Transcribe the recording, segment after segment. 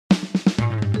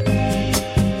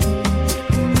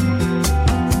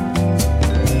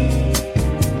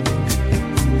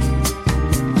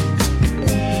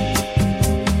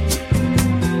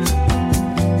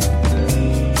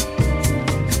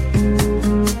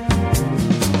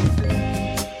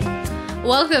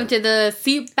welcome to the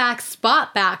Seat Back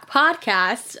Spot Back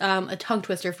podcast, a tongue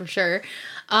twister for sure,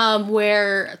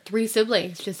 where three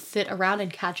siblings just sit around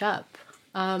and catch up.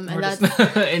 And that's we're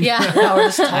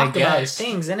just talking about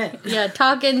things, innit? Yeah,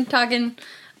 talking, catching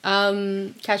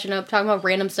up, talking about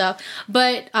random stuff.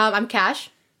 But I'm Cash.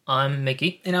 I'm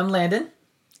Mickey. And I'm Landon.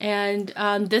 And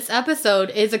this episode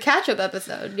is a catch-up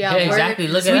episode. Yeah, exactly.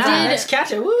 Look at that. Let's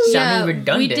catch it. Woo. Sounding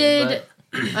redundant. We did.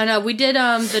 I know we did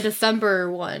the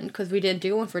December one because we didn't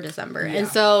do one for December, and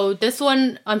so this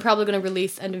one I'm probably gonna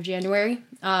release end of January.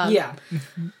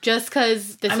 Just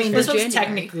because this was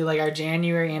technically like our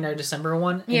January and our December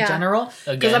one in general.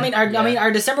 Because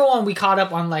our December one we caught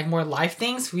up on like more life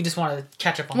things. We just wanted to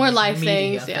catch up on more life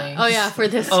things. Things. Oh yeah, for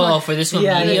this. For this one.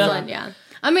 Yeah, media? This one. Yeah.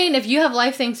 I mean, if you have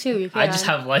life things too, you can. I just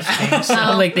have life things.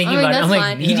 I'm like thinking about it. I'm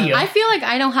like, media. Yeah. I feel like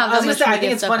I don't have that much. I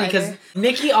think it's funny because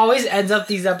Mickey always ends up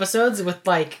these episodes with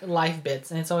like life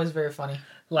bits, and it's always very funny.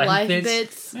 Life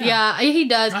bits. Yeah, he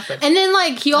does. And then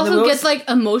like he also gets like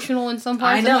emotional in some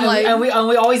parts. I know, and we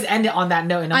always end it on that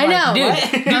note. And I'm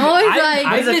dude. I'm always like,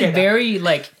 I've been very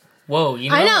like, whoa.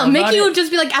 You know, I know. Mickey would just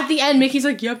be like at the end. Mickey's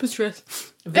like, "Yep, it's stressed."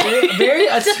 Very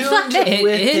attuned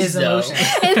with his emotions.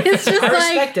 It's just I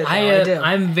respect it. I do.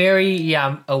 I'm very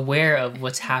I'm aware of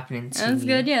what's happening to That's me.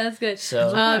 good. Yeah, that's good.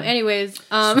 So, anyways,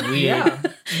 what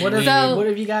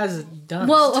have you guys done?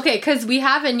 Well, okay, because we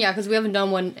haven't done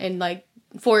one in like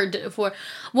because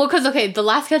the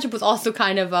last ketchup was also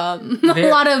kind of a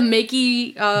lot of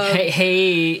Mickey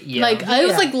it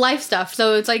was like life stuff,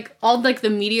 so it's like all like the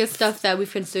media stuff that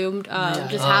we've consumed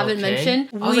haven't mentioned.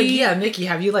 I was like, Mickey,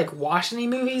 have you like watched any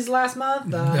movies last month?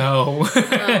 No.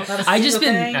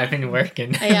 I've been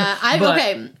working.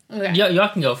 Okay. Y'all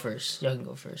can go first.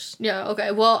 Yeah,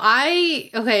 okay. Well,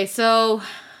 so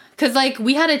because like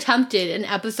we had attempted an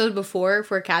episode before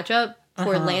for catch up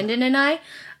for Landon and I.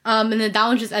 And then that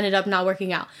one just ended up not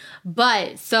working out.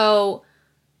 But, so,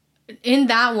 in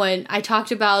that one, I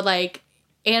talked about, like,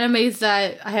 animes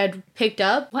that I had picked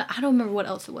up. I don't remember what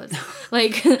else it was.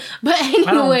 Like, but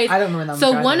anyways. I don't remember that.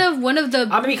 So, one of the... I'm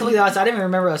going to be completely honest, I didn't even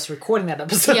remember us recording that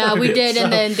episode. Yeah, we did,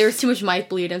 and then there was too much mic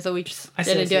bleed, and so we just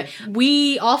didn't do it.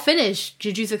 We all finished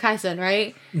Jujutsu Kaisen,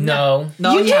 right? No,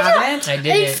 you haven't? I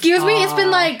didn't. Excuse me? It's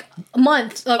been, like, a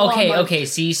month. Okay,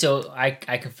 see, so I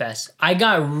confess. I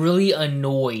got really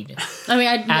annoyed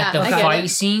at the fight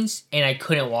scenes, and I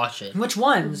couldn't watch it. Which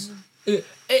ones?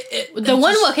 The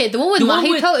one with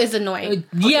Mahito is annoying.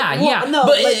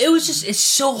 But it's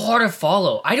so hard to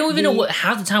follow. I don't even know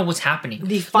half the time what's happening.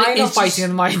 The final fight scene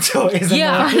in Mahito is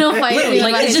annoying. Final fight scene.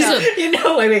 Like it's just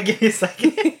wait, give me a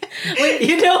second.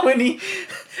 You know when he...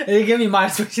 They give me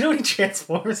minus points. You know when he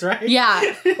transforms, right?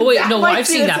 Yeah. Oh wait, no, I've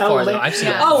seen that far though. I've seen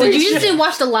that. Oh, so you just didn't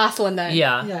watch the last one then?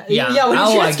 Yeah. When he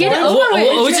transforms, get it over with.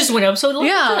 Oh, it's just one episode.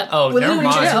 Yeah. Oh, never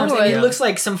mind. He looks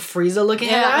like some Frieza looking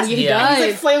ass. He does. He's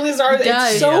like flailing his arms.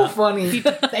 It's so funny.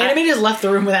 The anime just left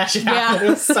the room with that shit happening. It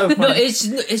was so funny. No,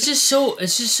 it's just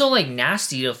so like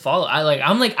nasty to follow.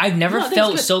 I've never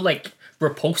felt so like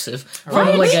repulsive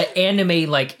from like an anime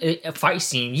like a fight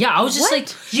scene. Yeah, I was just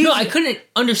I couldn't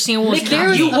understand what was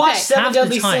happening. You watched Seven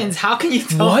Deadly Sins. How can you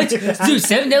tell what? Dude,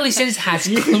 Seven Deadly Sins has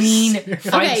clean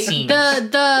fight scenes.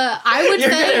 I would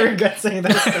You're say gonna regret saying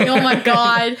that. Oh my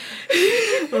god.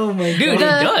 Oh my god. Dude, it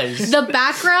does. The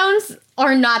backgrounds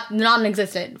are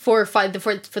non-existent for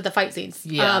the fight scenes.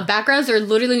 Yeah. Backgrounds are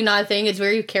literally not a thing. It's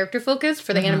very character focused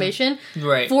for the animation.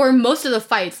 Right. For most of the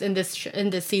fights in this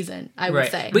season, I would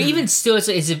say. But even still,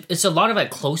 it's a lot of like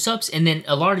close-ups and then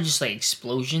a lot of just like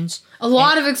explosions. A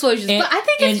lot of explosions. But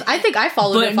I think I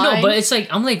followed it fine. No, but it's like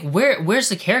I'm like where's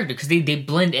the character, because they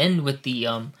blend in with the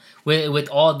with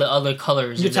all the other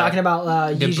colors. You're talking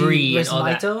about debris and all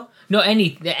that. No,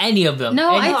 any of them.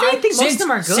 No, I think most of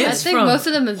them are good. I think most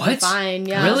of them is fine.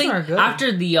 Yeah, really. Most of them are good.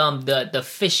 After the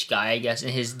fish guy, I guess, in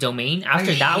his domain.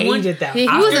 After that one, he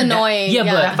was annoying.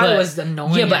 That fight was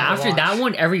annoying. Yeah, but after that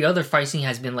one, every other fight scene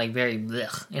has been like very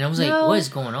blech. And I was like, what is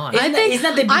going on? Isn't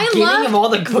that the beginning of all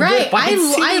the good fight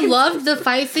scenes? I loved the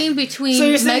fight scene between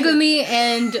Megumi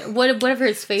and whatever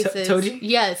his face is. Toji?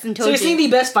 Yes, and Toji. So you're saying the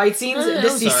best fight scenes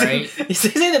this season? You're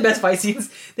saying the best fight scenes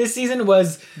this season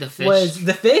was the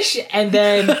fish. And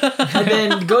then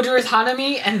Gojo's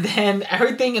Hanami, and then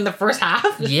everything in the first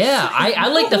half. Yeah, I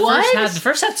like the first half. The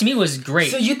first half to me was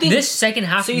great. So you think this second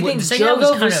half? So you think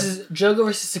Jogo versus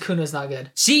Sukuna is not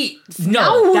good? See,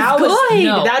 no, that was good.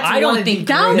 No, I don't think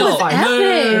that was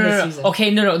epic. No. Okay,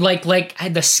 no.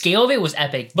 Like the scale of it was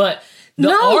epic, but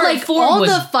like all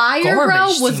the fire, bro,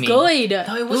 was good.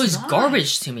 No, it was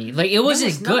garbage to me. Like it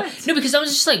wasn't good. No, because I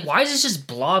was just like, why is this just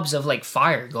blobs of like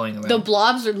fire going around? The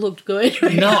blobs looked good.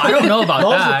 No, I don't know about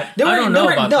that. I don't know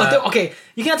about that. Okay,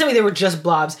 you can't tell me they were just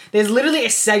blobs. There's literally a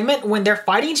segment when they're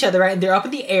fighting each other, right? And they're up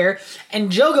in the air,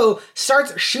 and Jogo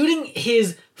starts shooting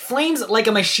his flames like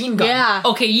a machine gun. Yeah.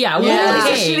 Okay, yeah. Well, yeah.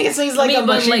 He's shooting his flames like a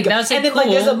machine gun. That's and then cool.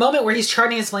 there's a moment where he's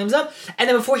charging his flames up, and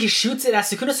then before he shoots it at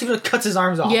Sukuna cuts his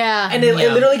arms off. Yeah. And it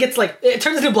literally gets it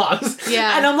turns into blobs.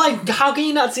 Yeah. And I'm like, how can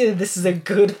you not say that this is a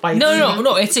good fight scene?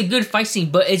 No, it's a good fight scene,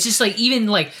 but it's just like even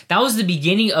like that was the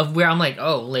beginning of where I'm like,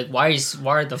 oh, like why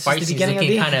are the fight scenes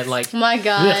looking kind of like oh my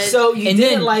god. So you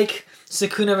didn't like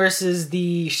Sukuna versus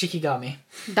the Shikigami.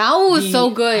 That one was so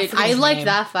good. I liked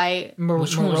that fight.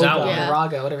 Which one was that one?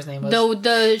 Muraga, whatever his name was.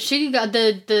 The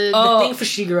Shikigami, the thing for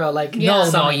Shiguro, like no,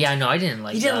 I didn't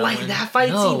like. You didn't like that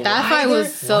fight scene. That fight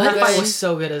was so good. That fight was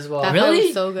so good as well. That fight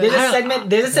was so good.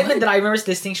 There's a segment that I remember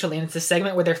distinctly, and it's a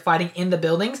segment where they're fighting in the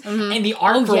buildings, and the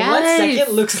art for 1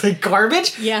 second looks like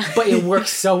garbage. Yeah, but it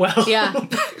works so well. Yeah,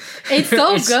 it's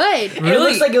so good. Really? It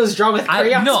looks like it was drawn with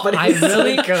crayons, but it's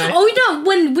really good. Oh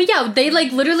no, they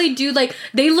like literally do like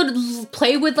they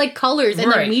play with like colors and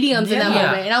like mediums in that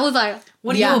moment, and I was like,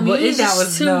 what do you mean that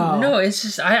was no? It's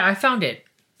just I found it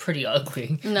pretty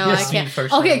ugly. No, I can't.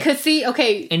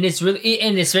 Okay, and it's really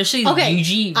and especially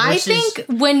Yuji. I think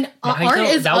when art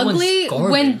is ugly,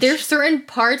 when there's certain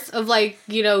parts of like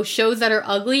shows that are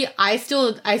ugly, I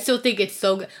still think it's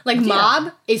so good. Like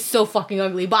Mob is so fucking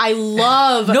ugly, but I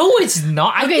love. No, it's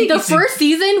not. The first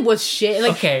season was shit.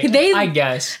 Like I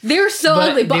guess they were so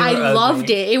ugly, but I loved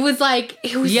it. It was so good.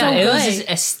 It was just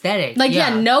aesthetic. Like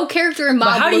no character in Mob.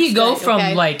 But how do you go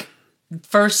from like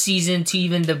first season to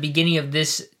even the beginning of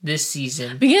this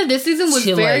season? Beginning of this season was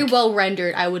very well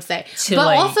rendered, I would say.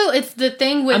 But also, it's the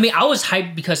thing with. I mean, I was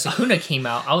hyped because Sukuna came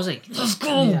out. I was like, let's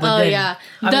go. Yeah.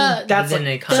 But then, that's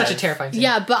such a terrifying scene.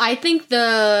 Yeah, but I think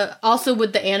also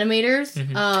with the animators,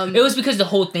 it was because the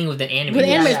whole thing with the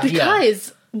animators.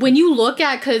 Because. When you look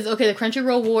at, the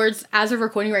Crunchyroll Awards as of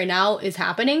recording right now is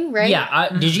happening, right? Yeah.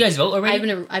 Did you guys vote already?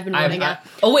 I've been voting out.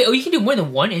 Oh wait, you can do more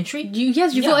than one entry?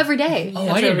 Yes, you vote every day. Oh,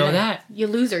 I didn't know that. You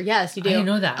loser. Yes, you do. I didn't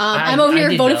know that. I'm over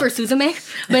here voting for Suzume.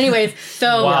 But anyways,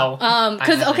 so wow.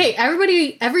 Because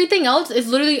everything else is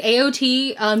literally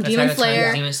AOT, Demon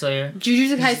Slayer,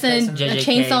 Jujutsu Kaisen,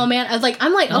 Chainsaw Man. I'm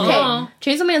like, okay,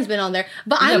 Chainsaw Man's been on there,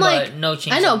 but I'm like, no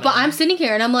Chainsaw I know, Man. but I'm sitting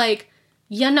here and I'm like.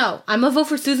 Yeah, no. I'm gonna vote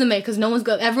for Suzume because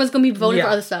everyone's gonna be voting for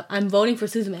other stuff. I'm voting for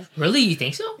Suzume. Really? You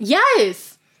think so?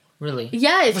 Yes. Really?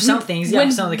 Yes. For some things,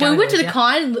 when some of the we went to the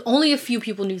con, only a few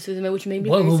people knew Suzume, which made me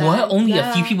very sad. What? Only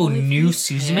a few people knew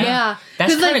Suzume? Yeah.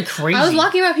 That's kind of crazy. I was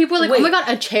walking around, people were like, oh my god,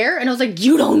 a chair? And I was like,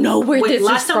 you don't know where this is from?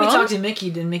 Last time we talked to Mickey,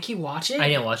 did Mickey watch it? I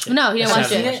didn't watch it. No, he didn't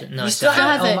watch it. No, you still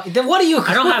haven't? Then what are you?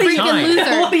 I don't have time.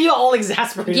 Loser. What are you all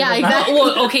exasperated Yeah, about? exactly.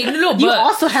 Well, okay, no, but... You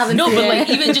also haven't seen it. but like,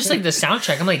 even just like the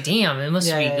soundtrack, I'm like, damn, it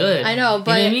must be good. I know,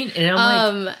 but... You know what I mean? And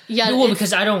I'm like... yeah. Well,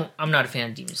 because I'm not a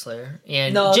fan of Demon Slayer.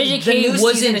 And no, JJK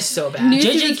wasn't... is so bad.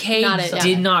 JJK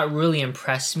did not really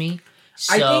impress me.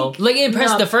 So,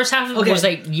 the first half was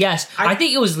like, yes, I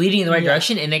think it was leading in the right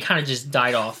direction, and they kind of just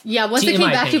died off. Yeah, once it came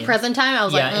back to present time, I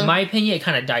was like, in my opinion, it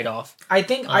kind of died off. I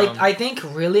think, I think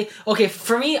really,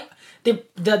 for me,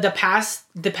 the past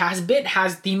bit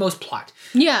has the most plot.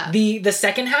 Yeah. The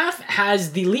second half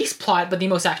has the least plot, but the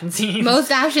most action scenes. Most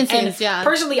action scenes, yeah.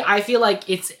 Personally, I feel like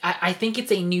I think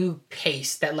it's a new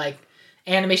pace that like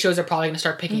anime shows are probably going to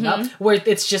start picking up, where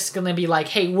it's just going to be like,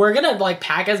 hey, we're going to like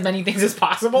pack as many things as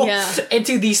possible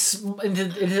into this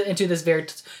very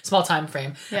small time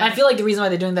frame. Yeah. I feel like the reason why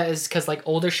they're doing that is because like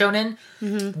older shonen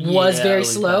was very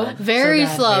slow. Very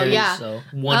slow.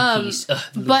 One Piece.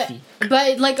 But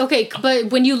like, okay, but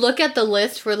when you look at the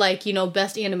list for like,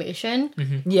 best animation,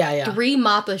 3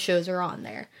 MAPPA shows are on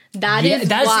there.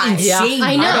 That's why. Insane.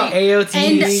 I know. AOT,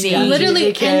 and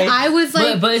literally, JJK. And I was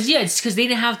like, but it's because they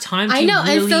didn't have time to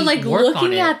and so like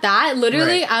looking at that,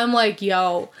 literally, right. I'm like,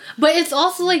 yo. But it's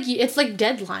also like it's like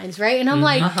deadlines, right? And I'm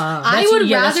like, I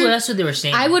would rather. That's what they were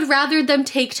saying. I would rather them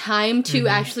take time to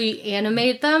actually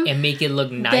animate them and make it look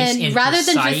nice and rather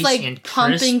than just like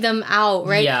pumping them out,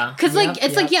 right? Yeah. Because like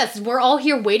like yes, we're all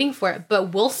here waiting for it,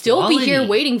 but we'll still be here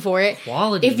waiting for it.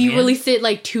 If you release it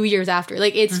like 2 years after,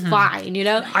 like it's fine,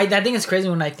 I think it's crazy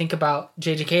when I think about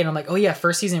JJK and I'm like, oh yeah,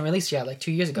 first season released like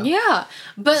 2 years ago. Yeah,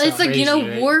 but it's like, crazy,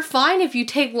 right? we're fine fine if you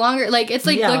take longer. Like it's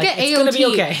like look at it's gonna be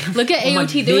AOT. okay. Look at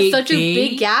AOT. There was such a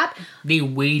big gap. They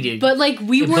waited, but like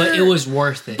but it was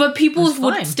worth it. But people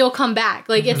would still come back.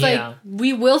 Like it's like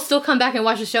we will still come back and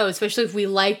watch the show, especially if we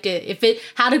liked it. If it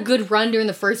had a good run during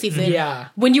the first season,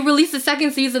 when you release the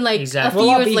second season, like a few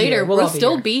years later, we'll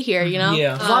still be here. You know,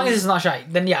 as long as it's not shy,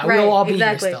 then we'll all be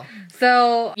here still.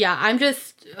 So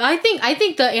I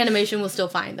think the animation was still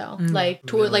fine though. Like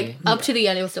toward up to the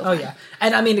end, it was still fine. Yeah,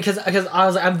 and I mean because I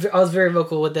was very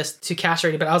vocal with this to cast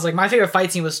rating, but I was like my favorite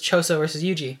fight scene was Choso versus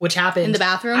Yuji, which happened in the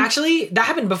bathroom. Actually, that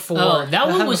happened before. Oh, that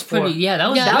one was pretty. Yeah, that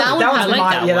was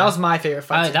that was my favorite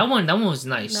fight. That one was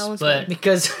nice, but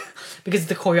because of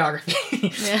the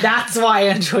choreography, that's why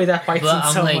I enjoy that fight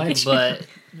scene so much. But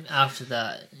after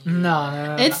that.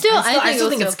 No. It's still. I still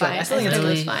think it's good. fine. I still think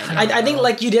it's fine. fine. I think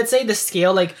like you did say the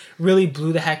scale like really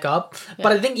blew the heck up,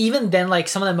 but I think even then like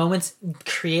some of the moments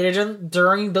created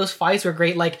during those fights were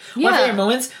great. Like one of my favorite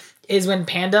moments is when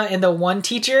Panda and the one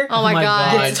teacher oh my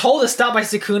god gets told to stop by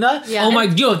Sukuna. Yeah. Oh my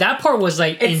that part was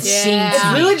like insane. Yeah.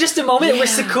 It's really just a moment where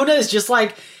Sukuna is just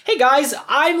like, hey guys,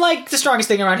 I'm like the strongest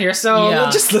thing around here, so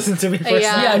just listen to me for a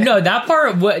second. Yeah, no, that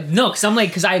part,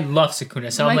 because I love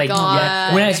Sukuna, so I'm like,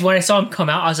 when I saw him come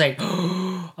out, I was like,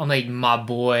 I'm like, my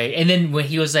boy. And then when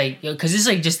he was like, because it's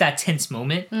like just that tense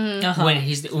moment when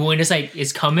it's like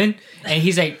it's coming, and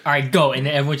he's like, all right, go, and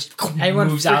then everyone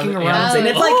moves out around, and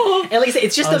it's like, at least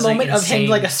it's just a moment of him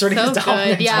like asserting his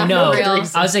dominance. Yeah, no, I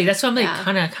was like, that's why I'm like,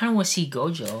 kind of want to see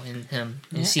Gojo and him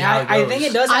and see how it goes. I think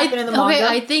it does happen in the manga. Okay,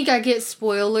 I think I get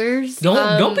spoilers.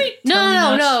 Don't be.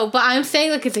 No. But I'm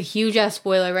saying like it's a huge ass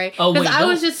spoiler, right? Because I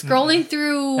was just scrolling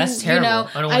through. That's terrible. You know,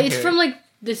 I don't want it's from like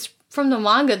this. From the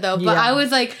manga though, but I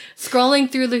was like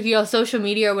scrolling through the social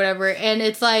media or whatever, and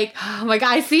it's like, oh my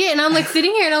god, I see it, and I'm like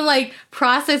sitting here and I'm like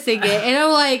processing it, and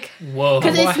I'm like, whoa,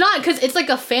 because it's like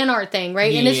a fan art thing,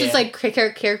 right? And it's just like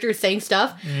characters saying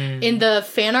stuff in the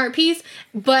fan art piece,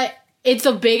 but it's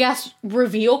a big ass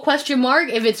reveal question mark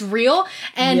if it's real,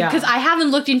 and because I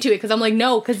haven't looked into it because I'm like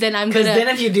no, because then I'm gonna. Because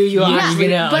then if you do, you're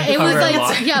gonna. But it was like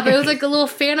but it was like a little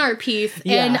fan art piece,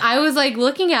 and I was like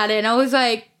looking at it, and I was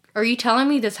like, are you telling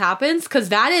me this happens? Because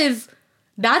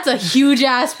that's a huge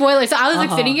ass spoiler. So I was like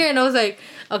sitting here and I was like,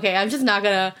 okay, I'm just not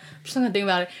gonna think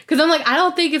about it. Because I'm like, I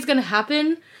don't think it's gonna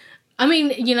happen. I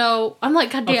mean, you know, I'm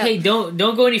like, god damn. Okay, don't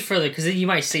go any further because then you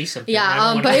might say something.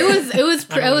 Yeah, but it was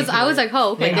I was like,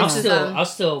 oh, okay, I'll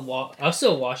still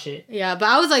watch it. Yeah, but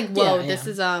I was like, whoa, this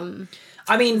is I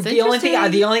mean, the only thing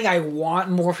I want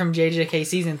more from JJK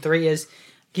season 3 is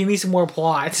give me some more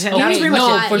plots. And that's pretty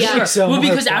much it for sure. So well,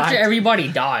 because after everybody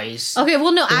dies. Okay,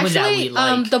 well, no, actually,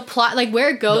 the plot, like where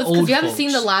it goes, because we haven't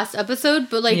seen the last episode,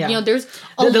 but like you know, there's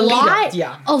a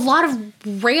lot of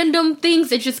random things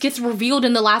that just gets revealed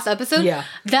in the last episode. Yeah.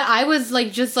 That I was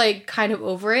like, just like kind of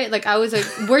over it. Like I was like,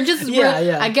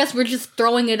 I guess we're just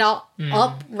throwing it out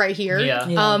up right here. Yeah.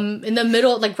 In the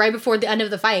middle, like right before the end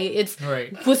of the fight,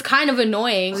 was kind of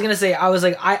annoying. I was gonna say,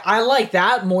 I like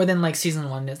that more than like season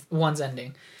 1's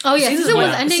ending. Oh yeah, season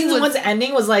 1's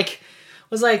ending was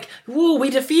like, woo, we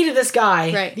defeated this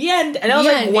guy. Right. The end. And I was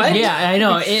like, what? Yeah, I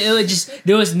know. It was just,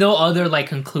 there was no other like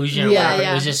conclusion.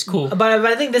 Yeah. It was just cool. But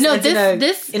I think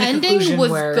this ending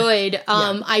was good.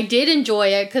 I did enjoy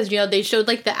it because, you know, they showed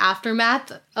like the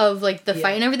aftermath of like the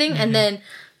fight and everything, and then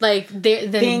like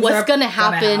what's gonna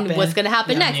happen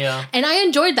next. Yeah. And I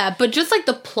enjoyed that, but just like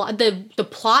the plot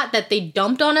that they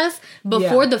dumped on us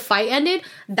before the fight ended,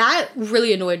 that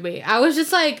really annoyed me. I was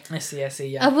just like, I see,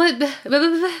 yeah.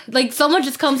 Like someone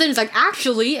just comes in, it's like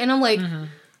actually, and I'm like,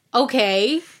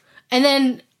 okay, and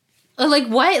then. Like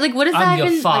what? Like what does that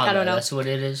even? Father, like I don't know. That's what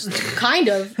it is. Kind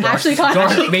of. Actually, kind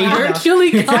Darth of. Vader. Actually,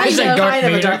 kind of. Kind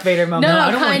of a Darth Vader moment. No, I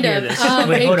don't kind of.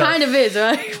 It kind of is,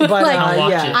 right? But like,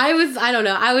 I don't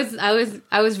know.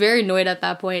 I was very annoyed at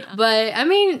that point. But I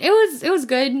mean, it was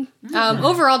good.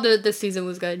 Overall, the season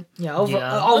was good. Yeah.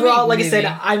 Overall, like I said,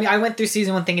 I went through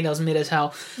season 1 thinking it was mid as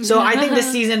hell. So I think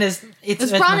this season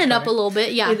it's brought it up a little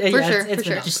bit. Yeah, for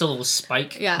sure. Just a little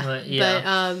spike. Yeah.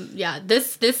 But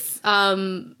this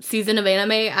season of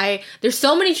anime, there's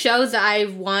so many shows that I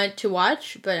want to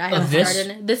watch, but I haven't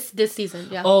started this season.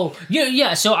 Yeah. Oh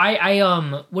yeah. So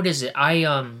I what is it?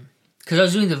 Because I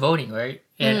was doing the voting, right?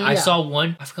 And I saw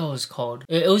one. I forgot what it was called.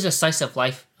 It was a slice of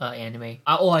life anime.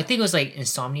 I think it was like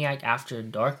Insomniac After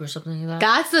Dark or something like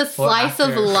that. That's a slice of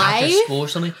life. After school or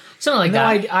something like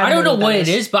that. I don't know what it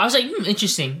is, but I was like,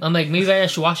 interesting. I'm like, maybe I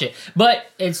should watch it. But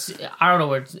I don't know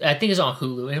where. I think it's on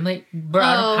Hulu, and I'm like, bro,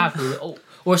 I don't have Hulu.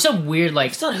 or some weird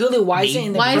like. It's on Hulu. Why is it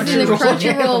in the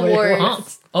Crunchyroll Awards?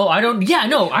 Huh? Oh, I don't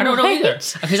know either.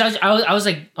 Because I was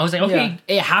like, okay,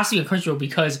 it has to be a Crunchyroll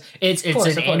because it's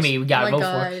an anime we gotta vote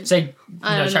for. So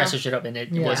I try to search it up and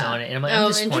it wasn't on it, and I'm like, I'm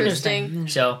disappointed. Interesting.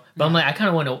 So, but I'm like, I kind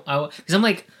of want to, because I'm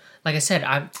like I said,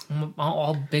 I'm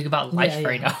all big about life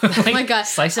right now. Like, oh my god,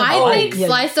 slice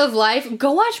of life.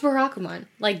 Go watch Barakamon.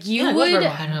 Like you would.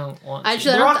 I don't want.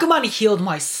 Barakamon healed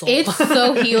my soul. It's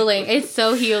so healing.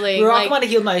 Barakamon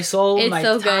healed my soul. It's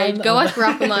so good. Go watch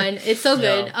Barakamon. It's so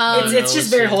good. It's just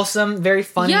very wholesome, very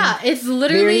funny. Yeah, it's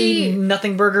literally very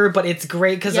nothing burger, but it's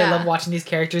great because I love watching these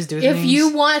characters do things. If you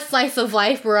want slice of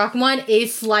life, Barakamon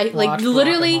is literally.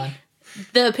 Barakamon.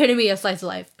 The epitome of slice of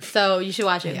life. So you should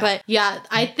watch it. Yeah. But yeah,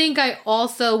 I think I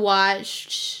also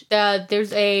watched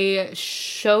there's a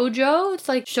shoujo. It's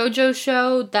like shoujo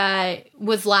show that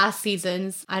was last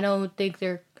season's. I don't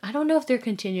know if they're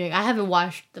continuing. I haven't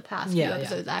watched the past few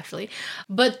episodes actually.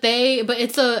 But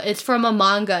it's from a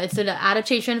manga. It's an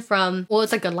adaptation from, well,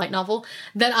 it's like a light novel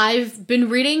that I've been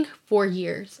reading for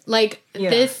years. Like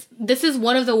this is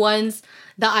one of the ones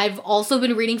that I've also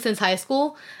been reading since high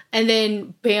school. And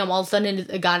then, bam, all of a sudden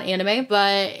it got an anime.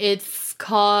 But it's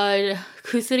called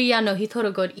Kusuriya no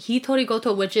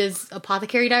Hitorigoto, which is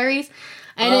Apothecary Diaries.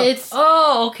 And it's...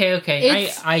 Oh,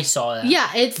 okay. I saw that. Yeah,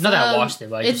 it's... Not that I watched it,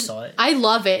 but I just saw it. I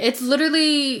love it. It's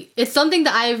literally... It's something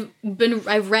that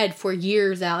I've read for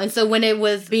years now. And so when it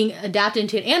was being adapted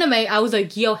into an anime, I was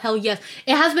like, yo, hell yes.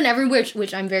 It has been everywhere,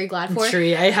 which I'm very glad for. Sure,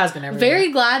 yeah, it has been everywhere.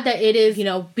 Very glad that it is,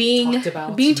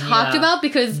 being talked about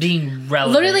because... Being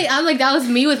relevant. Literally, I'm like, that was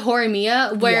me with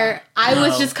Horimiya, where I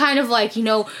was just kind of like,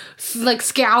 like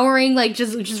scouring, like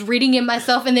just reading it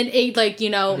myself. And then it, like,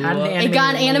 it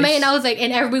got an anime and I was like,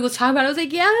 and everybody was talking about it. I was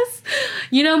like, yes,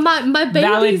 my baby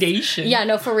validation. Yeah,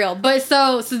 no, for real. But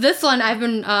so this one I've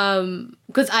been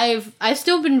because I've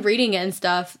still been reading it and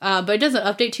stuff, but it doesn't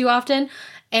update too often.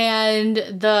 And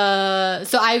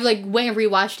so I like went and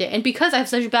rewatched it, and because I have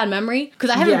such a bad memory, because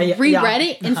I haven't reread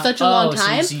it in such a long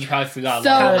time, so you probably forgot.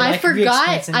 So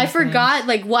I forgot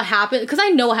like what happened, because I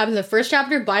know what happened in the first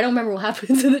chapter, but I don't remember what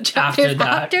happens in the chapter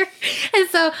after. And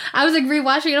so I was like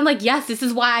rewatching it, and I'm like, yes, this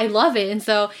is why I love it. And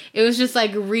so it was just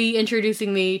like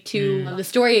reintroducing me to the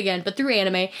story again, but through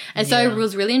anime. And so I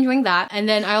was really enjoying that. And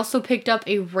then I also picked up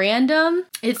a random.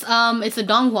 It's a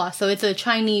donghua, so it's a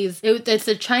Chinese.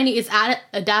 It's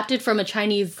adapted from a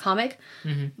Chinese comic,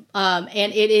 and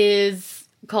it is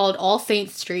called All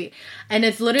Saints Street, and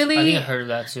it's literally. I think I heard of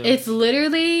that too. It's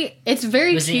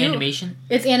very cute. It animation?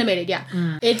 It's animated,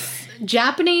 yeah. It's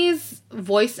Japanese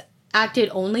voice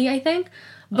acted only, I think.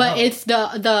 But it's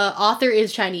the author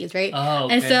is Chinese, right? Oh,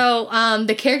 okay. And so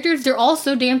the characters, they're all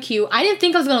so damn cute. I didn't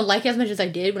think I was gonna like it as much as I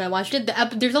did when I watched it.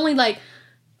 There's only like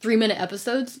 3-minute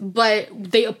episodes, but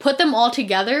they put them all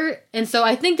together, and so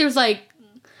I think there's like,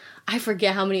 I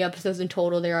forget how many episodes in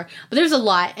total there are, but there's a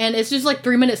lot, and it's just like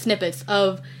 3-minute snippets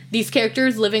of these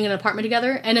characters living in an apartment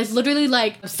together, and it's literally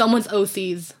like someone's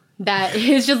OCs that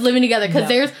is just living together,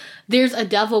 because there's a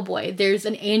devil boy, there's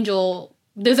an angel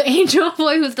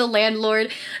boy who's the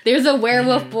landlord, there's a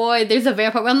werewolf boy, there's a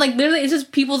vampire. I'm like, literally, it's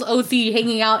just people's OC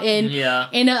hanging out in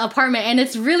an apartment, and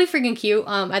it's really freaking cute.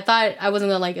 I thought I wasn't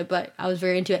gonna like it, but I was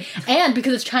very into it, and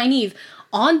because it's Chinese,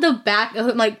 on the back,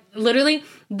 like literally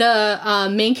the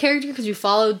main character, because you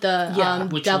followed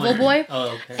the devil boy,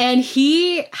 and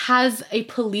he has a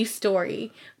police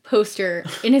story poster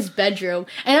in his bedroom,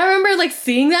 and I remember like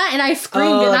seeing that, and I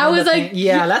screamed, and I was like,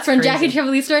 that's from crazy. Jackie Chan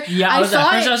police story. Yeah, I was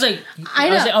like,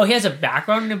 oh, he has a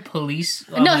background in police.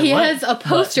 No, he has a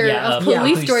poster of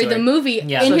Police Story, the movie, in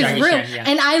his room,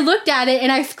 and I looked at it and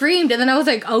I screamed, and then I was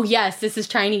like, oh yes, this is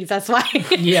Chinese. That's why.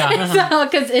 So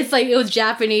because it's like it was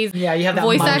Japanese. Yeah, you have that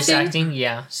voice acting.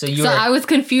 Yeah, so I was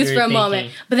confused for a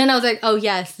moment, but then I was like, oh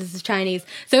yes, this is Chinese.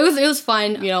 So it was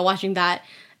fun, watching that.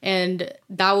 And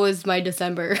that was my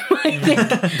December, I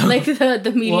think, like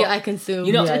the media I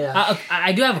consumed.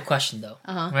 I do have a question though,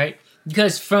 right?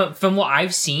 Because from what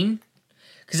I've seen,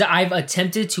 because I've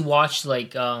attempted to watch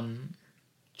like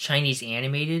Chinese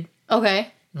animated,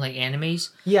 like animes,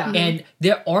 and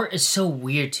their art is so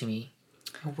weird to me.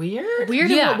 Weird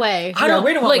in what way? I don't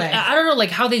know, like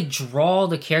how they draw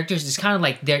the characters. It's kind of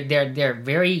like they're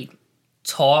very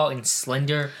tall and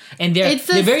slender, and they're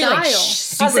very style. Like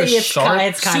super sharp.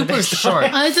 It's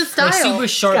sharp. It's a style. Like super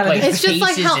sharp. Like it's just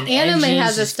like how anime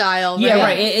has a style. Right? Yeah,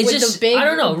 right. It's with just the big, I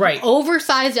don't know, right?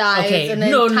 Oversized eyes and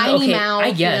then tiny mouth.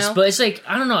 I guess, but it's like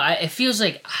I don't know. It feels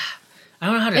like I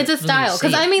don't know how to. It's a style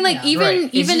because I mean, like even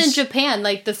just, in Japan,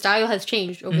 like the style has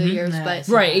changed over the years, but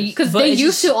because they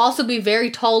used to also be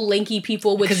very tall, lanky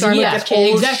people with sharp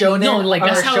chins. Exactly. No, like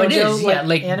that's how it is. Like, yeah,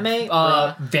 like anime,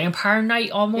 Vampire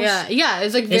Night almost. Yeah.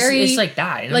 It's like very. It's like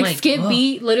that. And like, I'm like Skip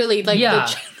Beat, literally. Like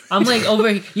I'm like over.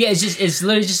 Yeah, it's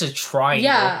literally just a triangle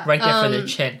right there for their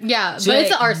chin. Yeah, so but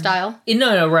it's an art style.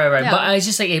 No, right. Yeah. But it's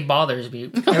just like it bothers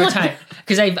me every time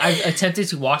because I've attempted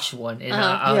to watch one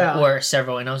and or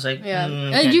several, and I was like,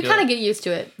 and you kind of get used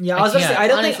to it. Yeah, I was gonna say I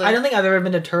don't think I've ever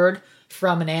been deterred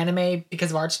from an anime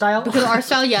because of art style. Because of art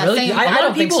style, yeah. Really? Same.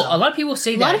 A lot of people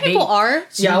say that. A lot of people are.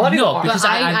 Yeah, a lot of people are. Because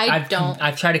I don't.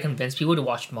 I've tried to convince people to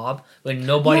watch Mob, but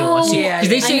nobody wants to because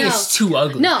they say it's too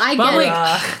ugly. No, I get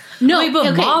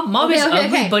it. Mob is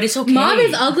ugly, but it's okay. Mob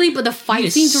is ugly, but the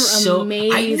fight scenes are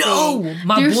amazing. I know,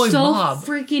 They're boy so Mob.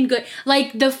 freaking good.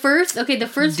 Like the first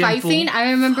fight scene,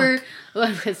 I remember.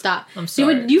 Stop. I'm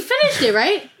sorry. You finished it,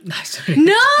 right?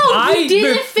 No, you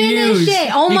didn't finish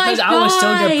it. Oh my god! Because I was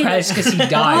so depressed because he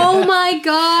died. Oh my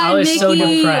god, I was Nikki. so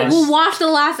depressed. We'll watch the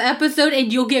last episode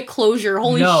and you'll get closure.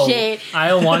 Holy shit! I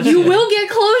don't want You will get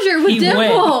closure with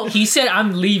Dimple. He said,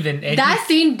 "I'm leaving." And that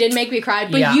scene did make me cry,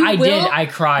 but yeah, I did. I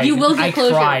cried. You will get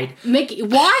closure. Cried. Mickey,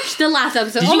 watch the last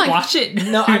episode. Did you watch it?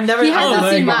 No, I've never. He hasn't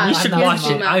seen Mob. You should watch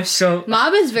it. I'm so.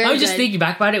 Mob is very. I was just good. thinking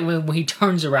back about it when he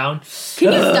turns around.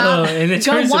 Can you stop? And then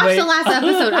Go turns watch away. the last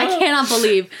episode. I cannot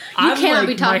believe you cannot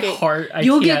be talking. My heart,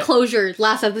 You'll get closure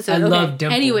last episode. I love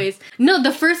Dimple. Anyways, no,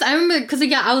 the first I remember because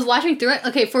I was watching through it.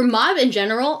 Okay, for Mob in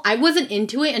general, I wasn't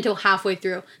into it until halfway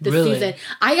through the season.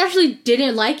 I actually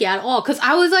didn't like it at all because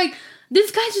I was like,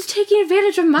 this guy's just taking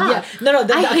advantage of Mob. Yeah, no,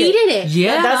 I hated it.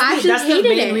 Yeah, that's the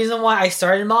main reason why I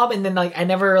started Mob, and then like I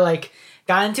never like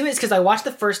got into it. Is because I watched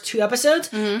the first 2 episodes,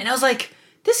 and I was like,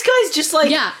 this guy's just like,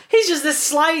 he's just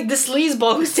this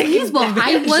sleazeball who's taking advantage.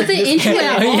 I wasn't into it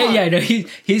at all. No,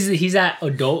 he's that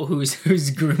adult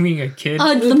who's grooming a kid.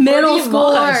 The middle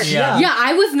schooler. Yeah,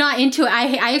 I was not into it.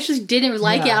 I actually didn't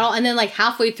like it at all. And then like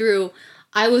halfway through,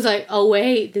 I was like, oh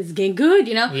wait, this is getting good,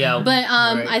 you know? Yeah. But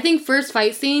I think first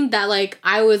fight scene that like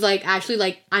I was like actually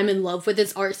like I'm in love with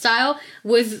this art style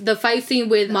was the fight scene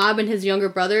with Mob and his younger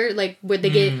brother, like where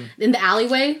they get in the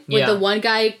alleyway where the one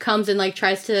guy comes and like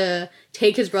tries to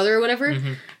take his brother or whatever.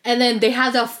 And then they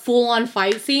have a full on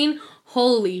fight scene.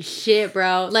 Holy shit,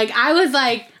 bro. Like I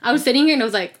was sitting here and I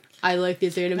was like, I like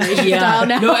this animation style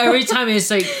now. No, every time it's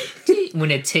like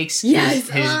when it takes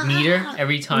his meter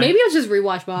every time. Maybe I'll just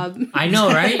rewatch Mob. I know,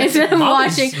 right? Instead of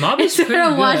watching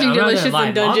Delicious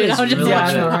in Dungeon, I'll just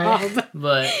watch Mob.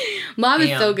 But Mob is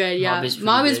so good, yeah.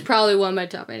 Mob is probably one of my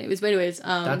top animes. But anyways,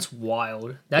 that's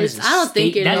wild. That is. I don't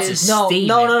think it is. No.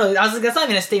 That's not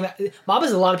even a statement. Mob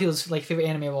is a lot of people's like favorite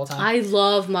anime of all time. I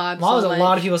love Mob. Mob is a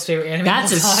lot of people's favorite anime.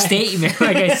 That's a statement,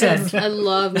 like I said. I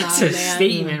love Mob. That's a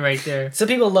statement right there. Some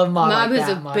people love Mob. Mob like is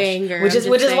that a much. banger. Which is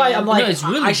why I'm like, it's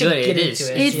really I should good. get It into is.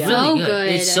 it. It's so good.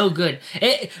 It's so good.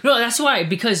 No, that's why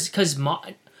because Mob.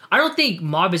 I don't think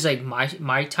Mob is like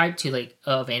my type to like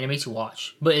of anime to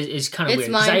watch, but it's kind of weird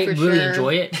because I really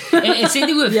enjoy it. And same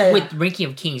thing with Ranking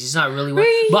of Kings. It's not really,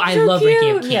 but I love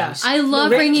Ranking of Kings. Yeah. I love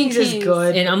Ranking of Kings. Is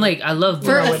good, and I'm like I love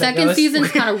for a second season.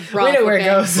 It's kind of rough. Where it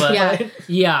goes, but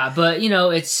but you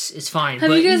know it's fine.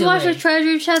 Have you guys watched the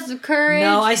Treasure Chest of Courage?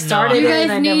 No, I started. You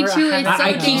guys need to. It's so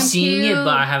I keep seeing cute. it,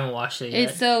 but I haven't watched it yet.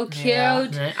 It's so cute.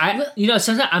 Yeah.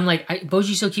 Sometimes I'm like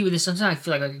Boji's so cute with this. Sometimes I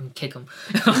feel like I can kick him.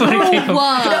 You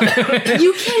cannot.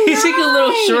 He's like a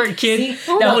little short kid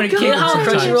that would kick him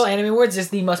sometimes. Crunchyroll Anime Awards is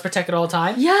the must protect at all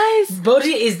time. Yes.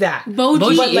 Boji is that.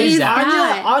 Boji is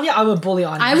that. Anya, I would bully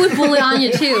Anya. I would bully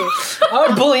Anya too. I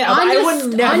would bully Anya. I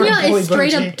would never Anya bully is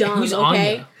straight Boji. up dumb. Who's okay?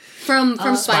 Anya? From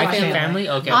Spy Family.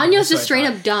 Okay. Anya's just straight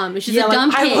up dumb. She's a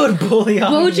dumb kid. I would bully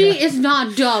Anya. Boji is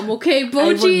not dumb, okay?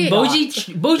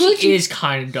 Boji is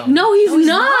kind of dumb. No, he's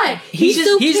not. He's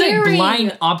so he's caring. like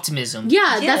blind optimism.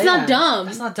 Yeah, that's not dumb.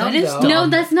 That's not dumb. That is though. dumb. No,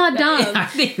 that's not dumb. I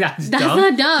think that's That's dumb.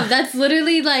 not dumb. That's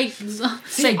literally like.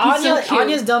 See,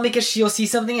 Anya's dumb because she'll see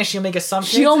something and she'll make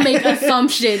assumptions. She'll make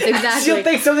assumptions, exactly. She'll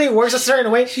think something works a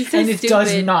certain way, and it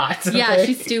does not. Okay? Yeah,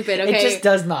 she's stupid. Okay, it just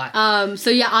does not. So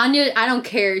yeah, Anya, I don't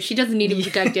care. She doesn't need to be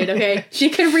protected. Okay, she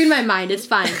can read my mind. It's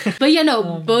fine. But yeah, no,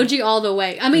 Boji all the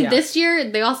way. I mean, this year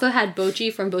they also had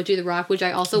Boji from Boji the Rock, which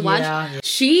I also watched. Yeah.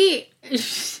 She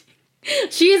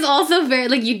She is also very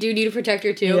like you do need to protect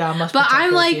her too. Yeah, I must but protect I'm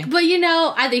her like, too. but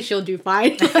I think she'll do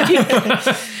fine. She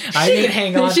can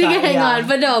hang on. She can hang on,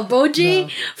 but no, Boji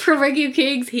from Ranking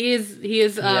Kings, he is.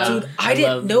 Dude, I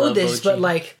didn't know this,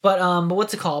 Boji. but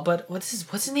what's it called? But what's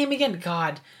his name again?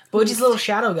 God, Boji's little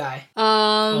shadow guy.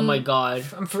 Oh my god,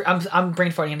 I'm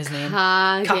brain farting on his name.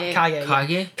 Kage.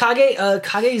 Kage.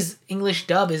 Kage's English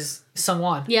dub is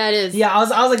Sungwon. Yeah, it is. Yeah, I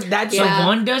was like that. So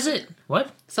one does it.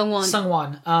 What?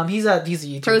 Sungwon. He's a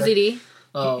YouTuber. Pro ZD.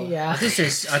 Oh yeah. I think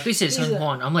it says Sun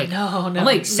Quan. I'm like, no. I'm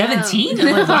like 17. I'm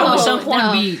like, why would Sun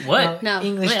Quan be what? No.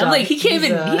 English. I'm like, he can't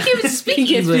even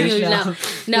speak English. No.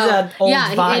 He's an old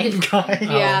Vine guy.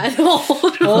 Yeah,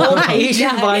 old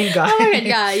Asian Vine guy. Oh my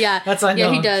god, yeah. That's I know.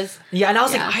 Yeah, he does. Yeah, and I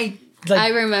was I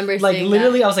remember seeing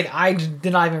literally that. I was like, I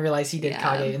did not even realize he did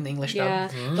Kage in the English dub. Yeah,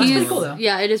 That's pretty cool though.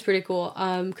 Yeah, it is pretty cool.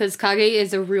 Because Kage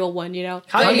is a real one, you know.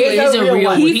 Kage is a real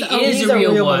one. He's a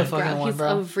real one. He's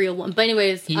a real one. But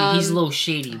anyways, he's a little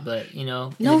shady, but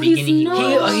no, in the beginning he's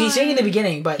not. He's shady in the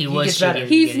beginning, but he gets better.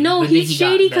 He's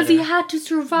shady because he had to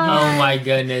survive. Oh my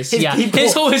goodness!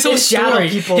 His whole story,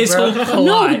 people, his bro. whole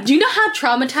No, do you know how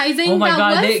traumatizing that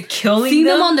was? They killing Seeing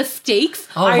them on the stakes.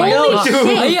 Oh I my know, God.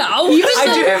 dude. Yeah,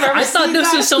 I do remember. I thought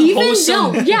this was some even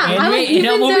wholesome. though, yeah, I like,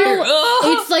 even though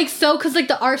it's it's like so because like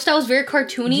the art style is very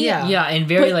cartoony. Yeah, and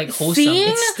very but like wholesome. seeing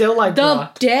It's still like the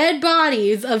dead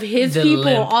bodies of his The people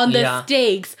limp, on the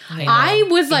stakes. I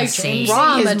was like Insane.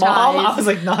 traumatized. His mom, I was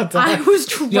like, not done. I was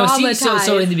traumatized.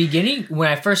 So in the beginning when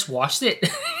I first watched it,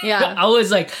 yeah, I was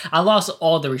like, I lost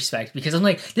all the respect because I'm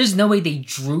like, there's no way they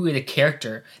drew a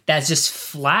character that's just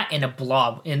flat and a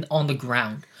blob on the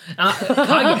ground.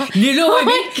 You know what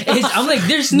I mean? I'm like,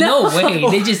 there's no way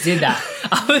they just did that.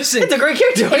 I was like, it's a great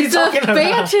character. What are you it's a talking about?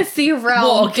 fantasy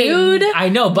realm, dude. I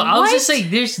know, but I was What? just like,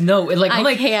 there's no like. I'm I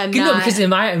like, cannot. you know, because in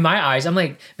my eyes, I'm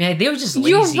like, man, they were just lazy.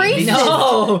 You're They racist. just-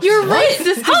 No. You're What?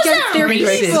 racist How's against that their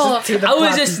racist?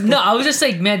 people. I was just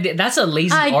like, man, that's a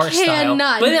lazy I art style.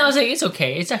 cannot. But then I was like, it's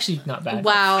okay. It's actually not bad.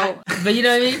 Wow. But you know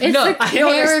what I mean? It's no. a I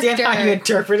don't understand how character. you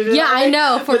interpreted it. Yeah, that I way,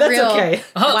 know, for but that's real. okay.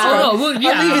 Oh, Wow. no, well,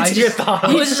 yeah, I'll leave it to your thoughts.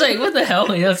 I was just like, what the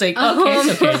hell? And I was like, okay,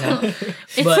 it's okay now.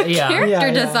 It's But, a yeah. character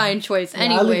Yeah. design choice. Yeah,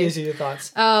 I'll leave Anyways, you to your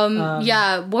thoughts.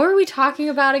 yeah. What were we talking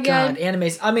about again? God,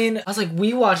 animes. I mean, I was like,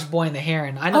 we watched Boy and the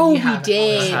Heron. I know Oh, you we haven't.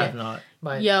 did. I have not.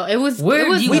 But Yo, it was. Where it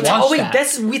was do you we watch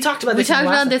that? we talked about We this. talked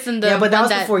last about this in the yeah, but that one was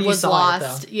that before you was saw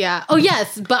lost. it, though. Yeah. Oh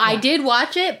yes, but I did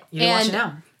watch it, You didn't watch and it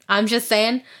now. I'm just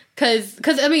saying.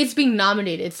 Because I mean it's being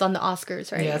nominated. It's on the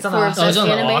Oscars, right? Yeah, it's on the For Oscars. Best Oh, it's on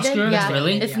the animated. Oscars? Yeah,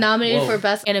 Really? it's Yeah. nominated Whoa. for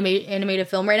best animated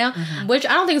film right now, which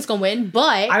I don't think it's gonna win.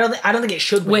 But I don't think it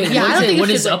should win. Wait, Yeah, I don't think what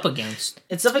it is should up against?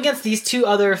 It's up against these two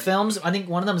other films. I think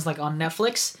one of them is like on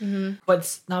Netflix, but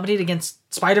it's nominated against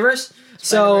Spider-Verse.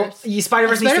 So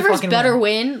Spider-Verse needs to Spider-Verse fucking better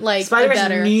win. win. Like Spider-Verse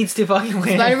better. needs to fucking win.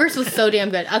 Spider-Verse was so damn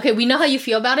good. Okay, we know how you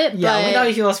feel about it. Yeah, but we know how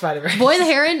you feel about Spider-Verse. Boy and the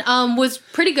Heron was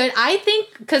pretty good. I think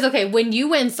because when you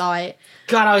went and saw it,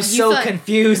 God, I was you so saw-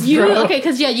 confused, you bro.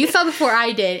 because you saw before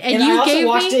I did, and And you I also gave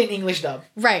watched me it in English dub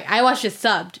right. I watched it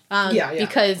subbed. Yeah.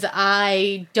 Because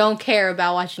I don't care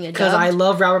about watching it because dubbed. I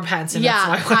love Robert Pattinson.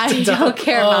 yeah, that's why I watched I it dub. don't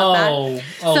care about that.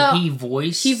 Oh, So, he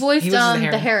voiced. He voiced He was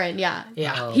the Heron. Yeah.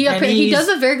 Yeah, Oh. He And he he's- does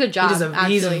a very good job. He's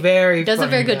actually. very does a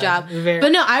very fucking good job. Very-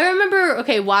 But no, I remember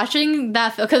watching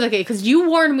that because you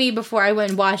warned me before I went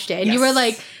and watched it, and you were Yes.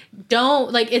 like,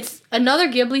 "Don't it's another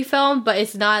Ghibli film, but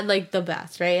it's not like the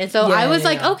best, right?" And so Yeah, I was yeah,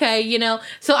 like, yeah. okay,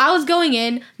 so I was going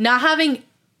in not having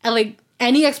like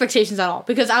any expectations at all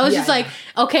because I was Yeah, just like,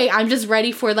 okay, I'm just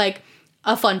ready for like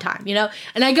a fun time,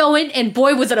 and I go in and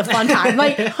boy was it a fun time.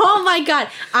 Like, oh my god,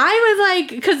 I was like,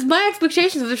 because my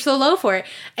expectations were so low for it,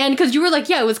 and because you were like,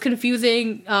 yeah, it was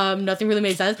confusing, nothing really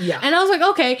made sense, Yeah. and I was like,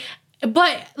 okay.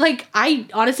 But like, I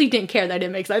honestly didn't care that it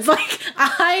didn't make sense. Like,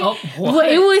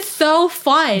 it was so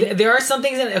fun. There are some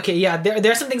things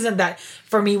there are some things that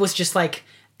for me was just like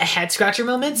a head scratcher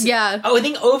moments. Yeah. Oh, I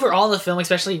think overall the film,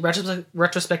 especially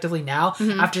retrospectively now,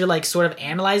 Mm-hmm. after like sort of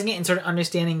analyzing it and sort of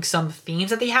understanding some themes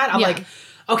that they had, I'm Yeah. like,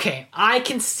 okay, I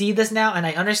can see this now and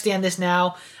I understand this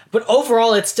now. But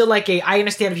overall, it's still like I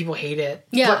understand if people hate it.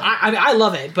 Yeah. But I mean, I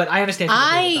love it, but I understand if people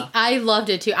hate it, though. I loved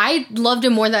it too. I loved it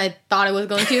more than I thought I was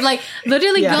going to. Like,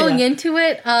 literally Yeah, going yeah. into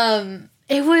it,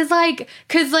 it was like,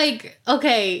 cause like,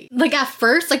 okay, like at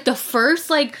first, like the first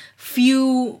like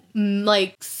few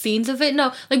like scenes of it,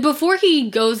 no, like before he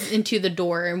goes into the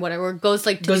door and whatever, goes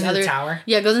like to Goes the into other the tower.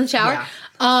 Yeah, goes in the shower.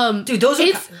 Yeah. Dude, those are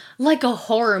it's like a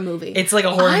horror movie. It's like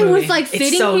a horror I movie. was like It's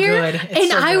sitting so here good. It's and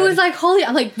so I good. was like, holy,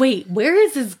 I'm like, wait, where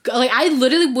is this like I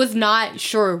literally was not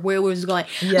sure where it was going.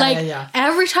 Yeah, like yeah.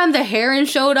 every time the heron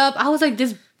showed up, I was like,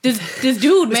 this this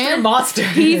dude, man, monster.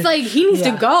 He's like, he needs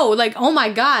to go. Like, oh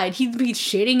my god, he'd be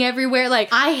shitting everywhere. Like,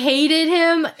 I hated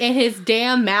him in his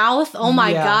damn mouth. Oh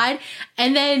my god.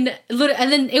 And then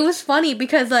it was funny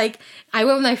because like I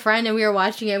went with my friend and we were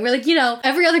watching it. And we're like,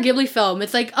 every other Ghibli film,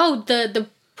 it's like, oh, the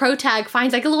protag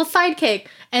finds like a little sidekick,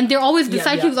 and they're always the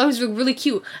sidekick is always really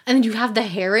cute, and then you have the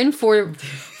heron for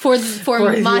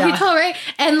Mahito, right?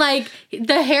 And like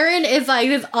the heron is like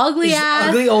this ugly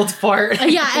old fart.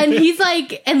 And he's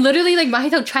like, and literally like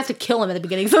Mahito tries to kill him at the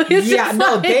beginning. So it's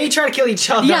they try to kill each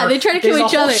other. Yeah, they try to kill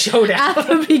each other showdown at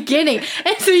the beginning.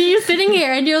 And so you're sitting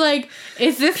here and you're like,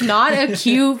 is this not a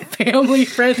cute family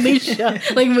friendly show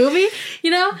like movie?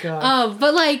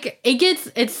 But like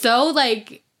it's so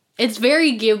like. It's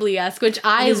very Ghibli-esque, which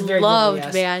I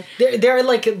loved, man. They're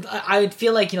like, I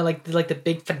feel like, like the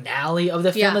big finale of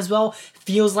the film as well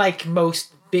feels like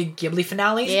most big Ghibli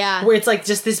finales. Yeah. Where it's like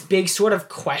just this big sort of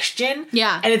question.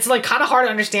 Yeah. And it's like kind of hard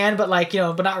to understand, but like,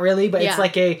 but not really. But it's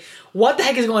like what the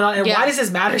heck is going on? And why does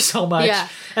this matter so much? Yeah.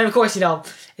 And of course, it's a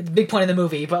big point in the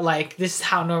movie, but like this is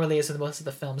how it normally is with most of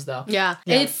the films though. Yeah.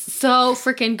 It's so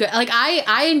freaking good. Like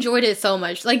I enjoyed it so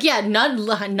much. Like none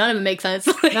of it makes sense.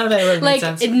 Like, none of it really makes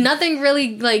sense. Nothing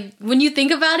really, like when you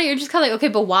think about it, you're just kind of like, okay,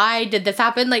 but why did this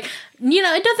happen? Like,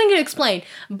 it doesn't get explained.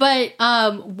 But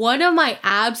one of my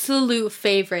absolute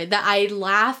favorite that I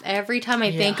laugh every time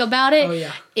I think about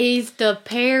it is the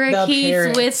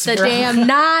parakeets with the damn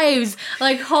knives.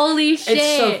 Like, holy shit.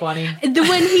 It's so funny.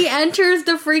 When he enters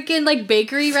the freaking like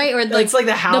bakery, right? Or like, it's like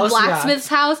the house. The blacksmith's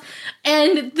house.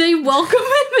 And they welcome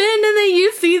him in, and then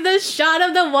you see the shot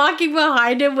of them walking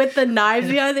behind him with the knives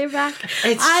behind their back.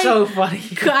 It's so funny.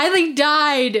 I like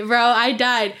died, bro. I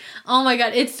died. Oh my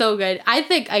god, it's so good. I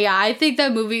think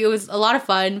that movie, it was a lot of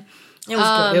fun. It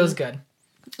was good. It was good.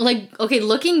 Like, okay,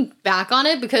 looking back on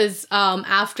it, because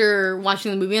after watching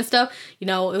the movie and stuff, it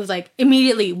was like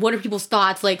immediately, what are people's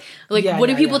thoughts? Like what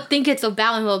do people think it's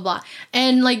about, and blah, blah, blah.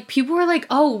 And like people were like,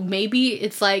 oh, maybe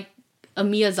it's like a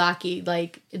Miyazaki,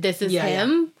 like this is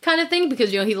him kind of thing,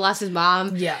 because he lost his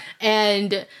mom. Yeah.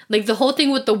 And like the whole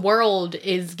thing with the world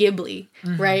is Ghibli,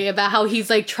 right? About how he's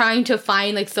like trying to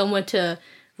find like someone to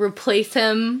replace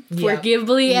him for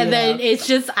Ghibli, and then it's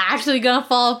just actually gonna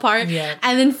fall apart. Yeah.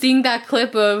 And then seeing that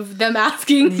clip of them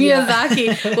asking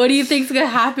Miyazaki, what do you think's gonna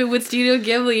happen with Studio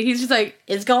Ghibli? He's just like,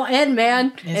 it's gonna end,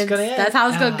 man. It's gonna end. That's how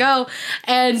it's gonna go.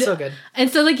 And so good.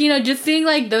 And so like, just seeing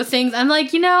like those things, I'm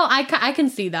like, I can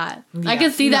see that. Yeah. I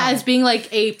can see that as being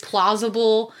like a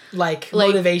plausible like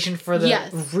motivation for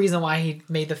the reason why he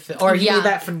made the film, or he made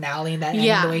that finale and that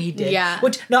ending the way he did. Yeah.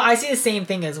 Which I see the same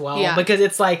thing as well. Yeah. Because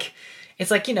it's like,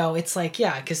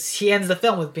 because he ends the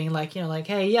film with being like, like,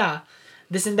 hey,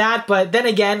 this and that. But then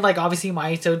again, like, obviously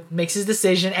Mahito makes his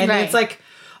decision, and it's like,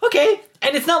 okay.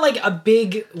 And it's not like a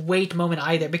big wait moment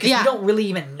either, because you don't really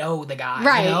even know the guy.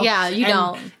 Right, yeah, you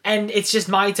don't. And it's just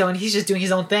Mahito, and he's just doing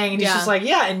his own thing, and he's just like,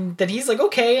 and then he's like,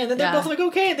 okay, and then they're both like,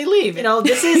 okay, and they leave.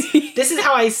 This is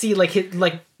how I see like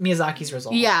Miyazaki's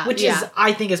result. Yeah. Which is,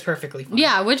 I think, is perfectly fine.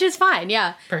 Yeah, which is fine,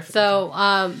 yeah. Perfect. So,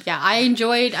 I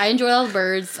enjoyed all the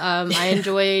birds. I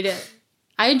enjoyed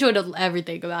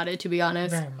everything about it, to be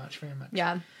honest. Very much.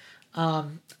 Yeah.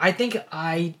 I think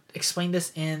I explained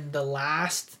this in the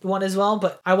last one as well,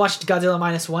 but I watched Godzilla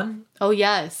 -1. Oh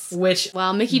yes. Which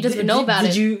Mickey doesn't know about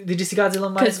it. Did you see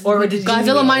Godzilla -1? Or did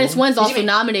Godzilla -1 is also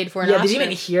nominated for an Oscar. Did you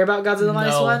even hear about Godzilla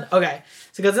 -1? Okay.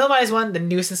 So Godzilla -1, the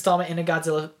newest installment in the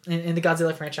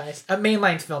Godzilla franchise. A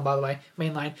mainline film, by the way.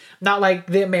 Mainline. Not like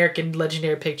the American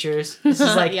Legendary Pictures. This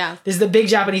is like this is the big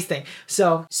Japanese thing.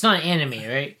 So it's not an anime,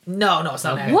 right? No, it's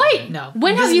not an anime. What? No.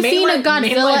 When have you seen a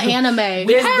Godzilla anime?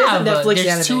 There's a Netflix anime.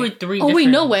 There's 2 or 3. Oh wait,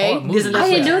 no way. I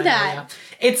didn't know that.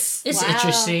 It's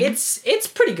interesting. It's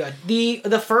pretty good.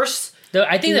 The first.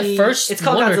 I think the first it's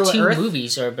called one Godzilla or two Earth.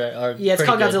 movies are it's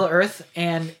called Godzilla Earth,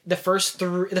 and the first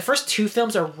 2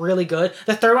 films are really good.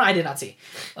 The third one I did not see.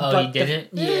 Oh, you didn't?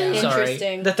 Yeah,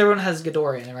 interesting. The third one has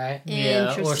Ghidorah in it, right?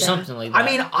 Yeah, or something like that. I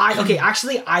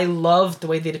mean, I love the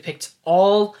way they depict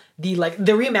all the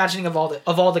reimagining of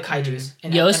all the kaijus.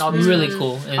 And it's really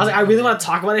cool. I really want to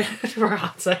talk about it for a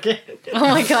hot second. Oh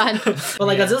my god! But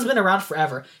Godzilla's been around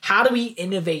forever. How do we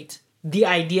innovate the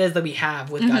ideas that we have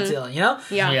with Godzilla,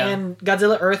 Yeah. And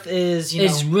Godzilla Earth is,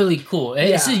 it's really cool.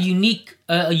 It's a unique,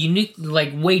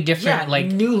 like way different,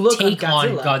 new look take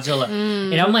on Godzilla.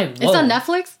 And I'm like, whoa. It's on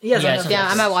Netflix? Yeah,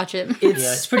 I might watch it.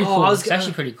 It's pretty cool. It's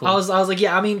actually pretty cool. I was like,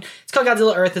 it's called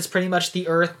Godzilla Earth. It's pretty much the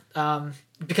Earth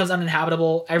becomes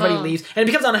uninhabitable. Everybody leaves, and it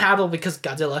becomes uninhabitable because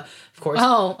Godzilla, of course.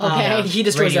 Oh, okay. He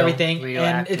destroys everything,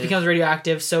 and it becomes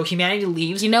radioactive. So humanity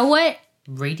leaves. You know what?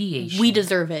 radiation. We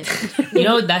deserve it.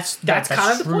 That's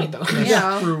kind of the true. point, though.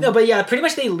 Yeah. No, but yeah, pretty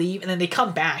much they leave and then they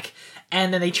come back.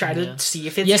 And then they try to see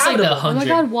if it's habitable. Like the 100. Oh my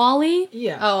god, Wall-E?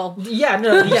 Yeah. Oh. Yeah,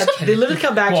 no, yeah. They literally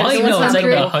come back. Wall-E, no, it's like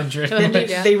the 100. Then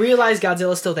they realize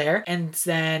Godzilla's still there. And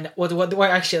then,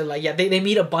 actually, like, yeah, they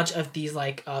meet a bunch of these,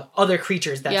 like, other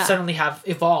creatures that suddenly have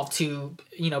evolved to,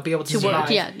 be able to survive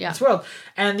this world.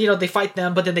 And, they fight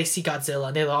them, but then they see Godzilla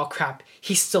and they're like, oh crap,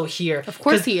 he's still here. Of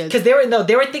course he is. Because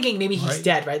they were thinking maybe he's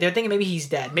dead, right? They were thinking maybe he's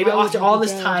dead. Maybe after all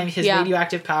this time, his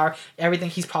radioactive power, everything,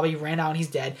 he's probably ran out and he's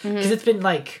dead. Because it's been,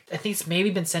 like, I think it's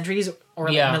maybe been centuries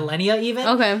or like millennia even.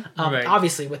 Okay.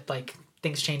 Obviously with like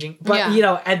things changing. But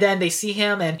and then they see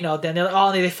him and then they're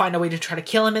like, they find a way to try to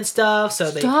kill him and stuff. So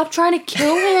they stop trying to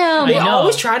kill him. They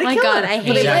always try to kill him. I hate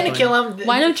but they try to kill him.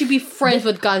 Why don't you be friends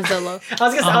with Godzilla? I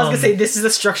was gonna say this is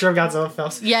the structure of Godzilla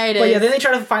films. Yeah, it is. But yeah, then they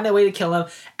try to find a way to kill him,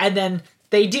 and then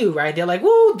they do, right? They're like,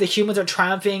 woo, the humans are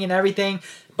triumphing and everything.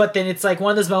 But then it's like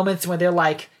one of those moments when they're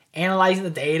like analyzing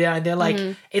the data and they're like,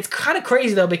 it's kind of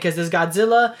crazy though because there's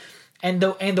Godzilla. And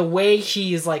the way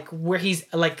he's like where he's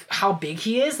like how big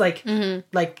he is like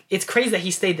it's crazy that he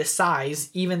stayed this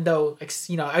size even though it's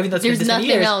there's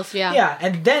nothing else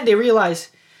and then they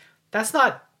realize that's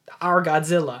not our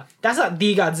Godzilla, that's not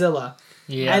the Godzilla,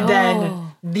 and then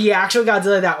the actual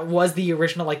Godzilla that was the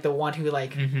original, like the one who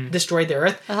like destroyed the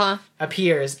Earth,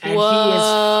 appears, and he is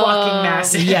fucking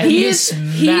massive. Yeah, he's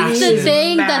the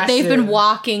thing that they've been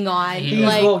walking on. He's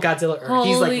like Godzilla Earth.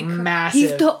 He's like massive.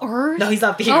 He's the Earth. No, he's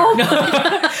not the Earth. No.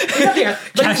 He's not the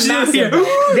Earth. But he's massive.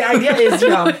 The idea is,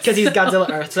 because he's Godzilla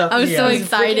Earth. So I'm so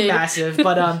excited. Massive,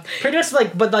 but pretty much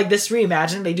like this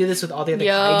reimagining, they do this with all the other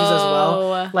kaijus as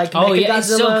well. Like Mechagodzilla,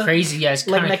 it's so crazy. Yeah, it's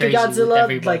kind of crazy with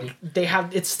everybody. Like they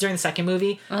have it's during the second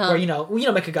movie where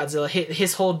Mechagodzilla,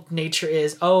 his whole nature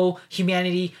is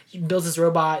humanity builds this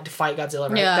robot to fight Godzilla,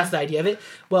 right? That's the idea of it.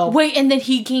 Well, wait, and then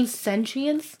he gains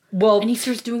sentience. Well, and he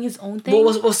starts doing his own thing.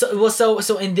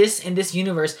 So in this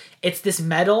universe, it's this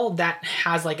metal that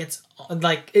has like it's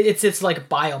like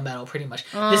biometal pretty much.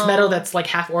 This metal that's like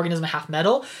half organism, half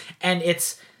metal, and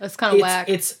it's kind of whack.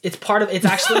 It's part of it's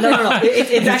actually no.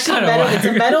 It's actually metal. It's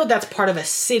a metal that's part of a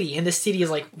city, and the city is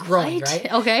like growing,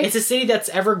 right? Okay. It's a city that's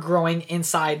ever growing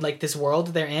inside like this world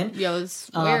they're in. Yo, it's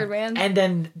weird, man. And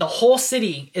then the whole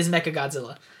city is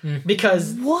Mechagodzilla.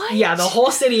 Because what? Yeah, the whole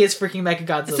city is freaking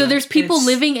Mechagodzilla. So there's people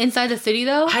living inside the city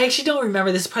though? I actually don't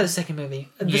remember. This is probably the second movie.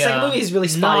 The second movie is really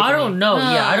spotty. No, I don't know.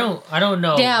 Yeah, I don't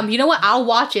know. Damn, you know what? I'll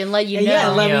watch it and let you know. Yeah,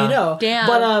 let me know. Damn.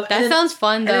 But that sounds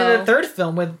fun though. And then the third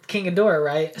film with King Ghidorah,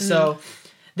 right? So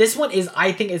this one is,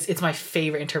 I think it's my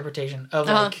favorite interpretation of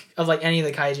like any of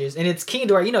the kaijus, and it's King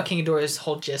Ghidorah. King Ghidorah's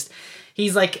whole gist.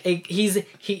 He's like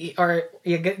Ghidorah's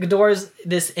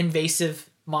this invasive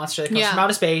monster that comes from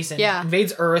outer space and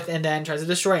invades Earth and then tries to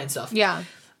destroy it and stuff. Yeah.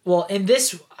 Well, in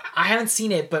this, I haven't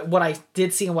seen it, but what I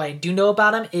did see and what I do know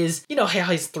about him is, how he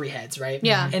has 3 heads, right?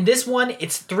 Yeah. In this one,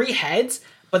 it's 3 heads,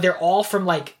 but they're all from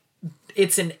like,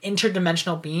 it's an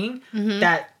interdimensional being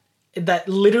that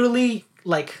literally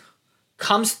like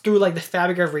comes through like the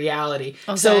fabric of reality.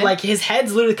 Okay. So like his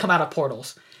heads literally come out of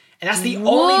portals. And that's the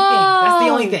only thing. That's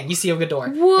the only thing you see of Ghidorah.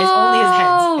 It's only his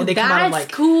heads. And they come out of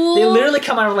like cool. They literally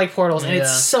come out of like portals, and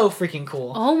it's so freaking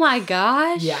cool. Oh my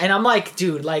gosh. Yeah, and I'm like,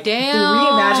 dude, like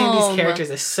reimagining these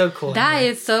characters is so cool. That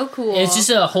is so cool. It's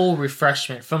just a whole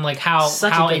refreshment from like how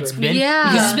it's been.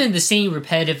 Yeah. Because it's been the same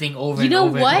repetitive thing over and over.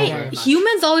 You know what? And over.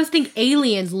 Humans always think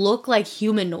aliens look like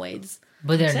humanoids.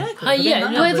 But they're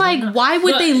but like, why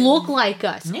would they look like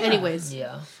us? Yeah. Anyways.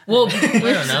 Yeah. Well, I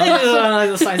don't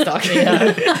know. Science talk.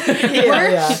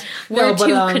 We're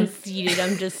too conceited,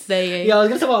 I'm just saying. Yeah, I was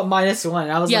going to talk about -1.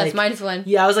 I was like... -1.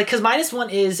 Yeah, I was like, because -1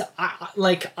 is...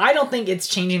 I don't think it's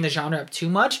changing the genre up too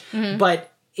much,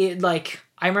 but it, like...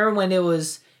 I remember when it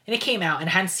was... And it came out, and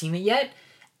I hadn't seen it yet,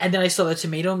 and then I saw the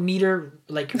tomato meter,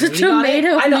 like, the tomato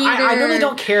meter. I really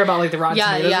don't care about, like, the Rotten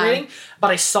Tomatoes rating, but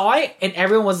I saw it, and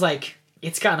everyone was like...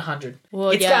 It's gotten 100.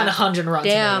 Well, it's gotten 100 Rotten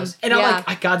Tomatoes. And I'm like,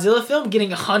 a Godzilla film getting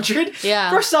 100?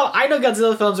 Yeah. First off, I know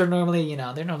Godzilla films are normally,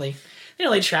 they're normally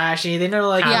trashy. They're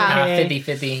normally like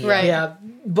 50-50. Right. Yeah.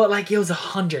 But like it was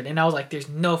 100, and I was like, there's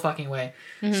no fucking way.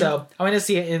 So I went to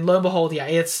see it, and lo and behold,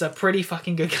 it's a pretty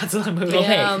fucking good Godzilla movie.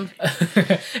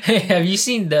 Hey, have you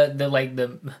seen the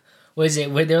what is it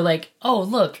where they're like, oh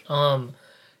look,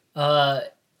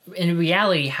 in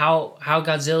reality how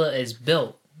Godzilla is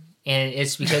built. And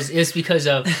it's because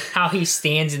of how he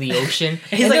stands in the ocean.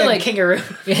 He's like a kangaroo.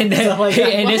 And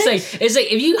it's like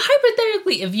if you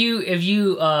hypothetically if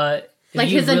you like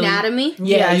his really, anatomy.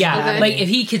 Yeah. Okay. Like if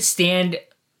he could stand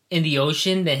in the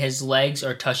ocean, then his legs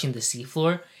are touching the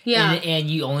seafloor, Yeah. And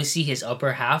you only see his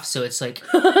upper half, so it's like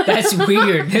that's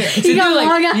weird.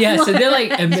 So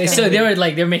they're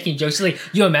like they're making jokes like,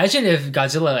 you imagine if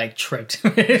Godzilla like tripped.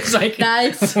 It's like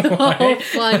that's so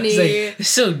funny. It's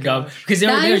so dumb because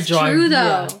they're drawing. True,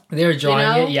 though. They were drawing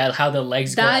You know? it. Yeah, how the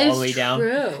legs go all the way down. True.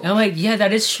 And I'm like, yeah,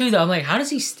 that is true though. I'm like, how does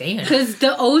he stand? Because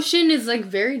the ocean is like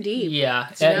very deep. Yeah,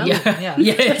 yeah. yeah.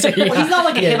 Well, he's not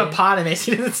like a hippopotamus.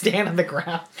 He doesn't stand on the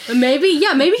ground. Maybe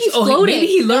he's floating. Maybe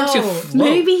he learned to float.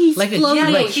 Maybe he's like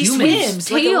floating. like he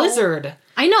swims like a lizard.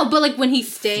 I know, but like when he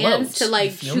stands Floats. to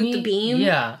like You feel shoot me? the beam.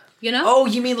 Yeah. You know? Oh,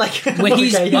 you mean like When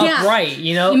he's yeah. upright,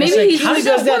 you know? Maybe It's like, he's how he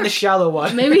does does that in the shallow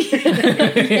one? Maybe.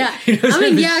 Yeah. He does I it in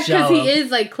mean, the yeah, because shallow. he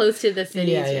is like close to the cities,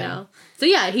 Yeah, you yeah. know? So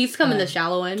yeah, he's coming the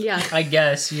shallow end, yeah. I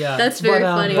guess, yeah. That's very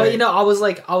funny. But you know, I was.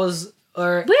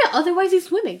 But yeah, otherwise he's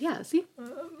swimming, yeah, see?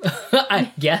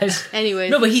 I guess. Anyways.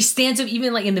 No, but he stands up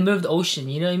even like in the middle of the ocean.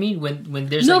 You know what I mean? When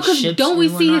there's No, like because ships. don't we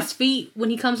and see whatnot. his feet when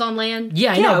he comes on land?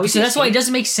 Yeah, I Yeah, know. we So see that's his why it feet.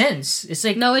 doesn't make sense. It's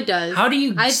like, No, it does. how do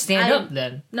you stand up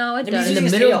then? No, it Maybe he's doesn't. In the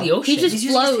his middle tail. of the ocean. He just He's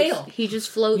using his floats. tail. He just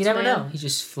floats. You never man. know. He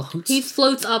just floats. He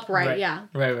floats upright, yeah.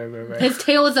 Right. His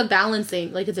tail is a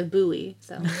balancing, like it's a buoy.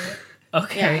 So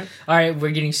Okay. Yeah. All right,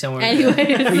 we're getting somewhere. Anyways. We're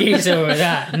getting somewhere with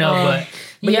that. No,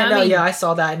 but yeah, I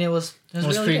saw that and it was was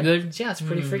really pretty good. Yeah, it's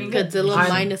pretty freaking good. Godzilla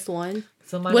I'm- -1.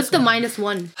 it's a minus What's the one.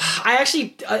 -1?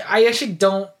 I actually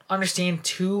don't understand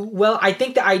too well. I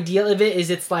think the idea of it is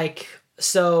it's like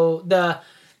so the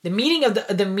meaning of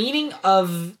the meaning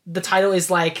of the title is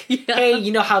like, hey,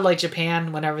 you know how like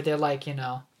Japan whenever they're like, you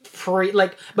know,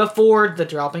 before the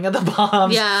dropping of the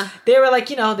bombs, Yeah. they were like,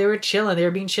 you know, they were chilling, they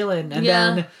were being chilling, and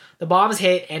Yeah. then the bombs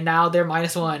hit and now they're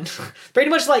 -1. Pretty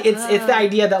much like it's the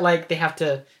idea that like they have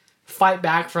to fight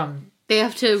back from They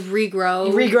have to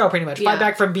regrow. pretty much. Yeah. Fight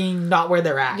back from being not where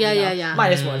they're at. Yeah, you know? yeah.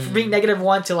 -1. From being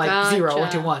 -1 to like 0 or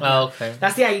to Gotcha. 1. Oh, okay.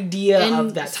 That's the idea And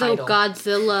of that so title.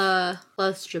 Godzilla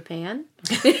plus Japan.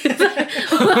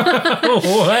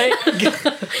 What?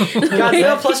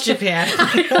 Godzilla plus Japan.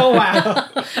 Oh wow.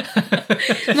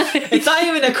 It's not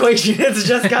even an equation, it's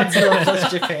just Godzilla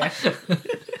plus Japan.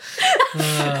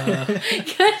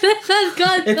 That's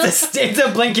Godzilla. It's a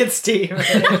blanket steam.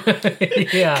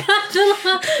 Yeah.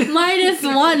 Godzilla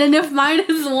 -1, and if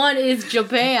 -1 is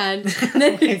Japan,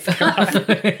 then it's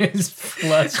It's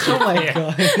plus. Oh my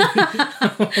god.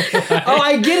 Oh,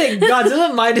 I get it.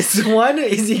 Godzilla -1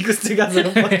 is equals to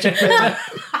Godzilla plus Japan.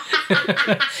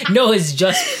 No, it's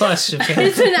just plus Japan.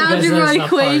 It's an Because algebra that's not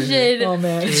part of it. equation. Oh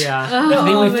man. Yeah. Oh, I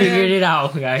think we man. figured it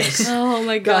out, guys. Oh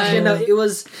my Gosh, god. you know, it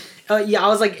was. I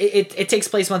was like, it takes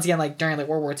place once again like during like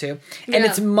World War II, and Yeah.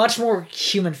 it's much more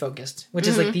human focused, which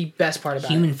is like the best part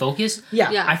about Human it. focus? Yeah.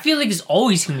 Yeah. I feel like it's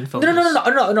always human focus.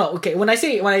 No. Okay, when I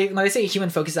say human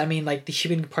focus, I mean like the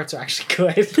human parts are actually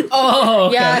good. Oh,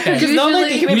 okay. Yeah, okay. 'cause Because normally the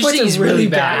Usually- human parts Usually are it's really really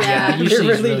bad. bad. Yeah, they're usually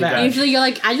it's really really bad. bad. Usually you're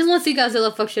like, I just want to see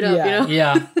Godzilla fuck shit up, Yeah. you know?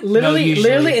 Yeah. Literally, No, usually.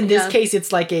 literally in this Yeah. case,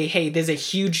 it's like there's a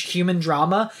huge human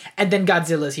drama, and then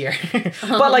Godzilla's here,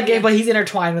 but he's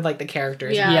intertwined with like the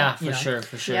characters. Yeah. Yeah, You know.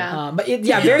 for sure. Yeah. But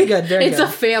very good, very It's good.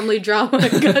 a family drama.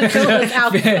 Godzilla's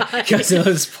outside.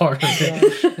 Godzilla's part of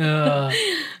it.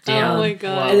 Damn. Oh my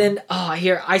God. And then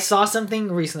here I saw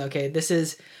something recently. Okay, this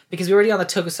is because we're already on the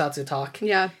Tokusatsu talk.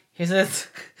 Yeah. Here's a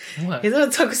What?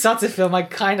 Tokusatsu film I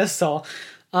kind of saw.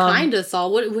 Kinda saw.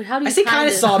 What? How do you I say kind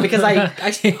of saw because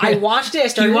I watched it. I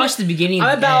started. You watched the beginning. I'm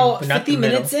and about end, but not 50 the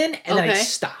middle. minutes in, and then I Okay.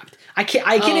 stopped. I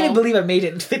can't even believe I made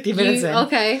it in 50 minutes in.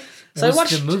 Okay. So What's I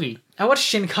watched the movie. I watched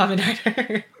Shin Kamen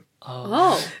Rider.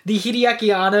 Oh. The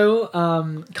Hideaki Anno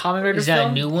Kamen Rider Is that a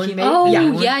film new one? he made. Oh,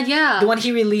 yeah. yeah. The one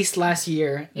he released last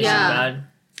year. Is Yeah. it bad?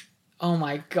 Oh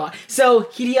my god. So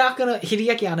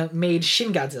Hideaki Anno made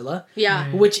Shin Godzilla, Yeah.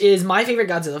 which is my favorite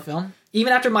Godzilla film.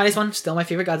 Even after -1, still my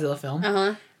favorite Godzilla film.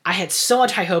 Uh-huh. I had so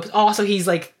much high hopes. Also, he's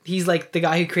like the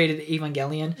guy who created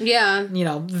Evangelion. Yeah. You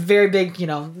know, very big, you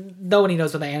know, nobody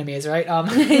knows what the anime is, right?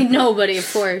 Nobody,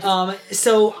 of course.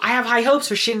 So I have high hopes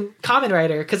for Shin Kamen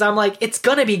Rider because I'm like, it's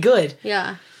gonna be good.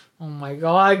 Yeah. Oh my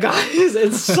god, guys,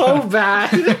 it's so bad.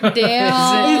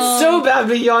 Damn. It's so bad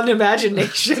beyond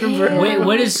imagination, bro. Wait,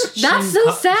 what is? That's Shin so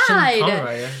Ka- sad. Shin Kamen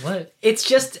Rider? What? It's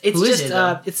just Who is it,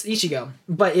 though? it's Ichigo,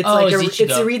 but it's Oh, like it's it's a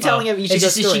Ichigo. retelling of Ichigo's It's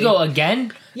just story. Ichigo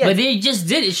again? Yeah. But they just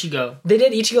did Ichigo. They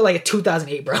did Ichigo like in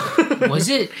 2008, bro. Was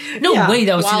it? No Yeah. way,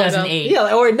 that was While ago. 2008.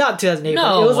 Yeah, or not 2008.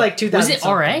 No, but it was like 2000. Was it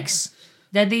RX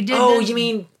that they did? Oh, that? you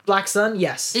mean Black Sun?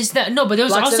 Yes. Is that no? But there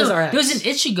was Black Sun also is RX. there was an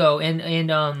Ichigo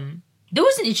and there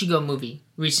was an Ichigo movie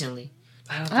recently.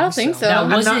 I don't think so. That I'm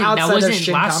not wasn't outside of wasn't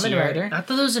Shin last Kamen year. Rider. I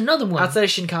thought there was another one. Outside of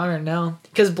Shin Kamen Rider, no.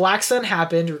 Because Black Sun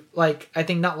happened, like, I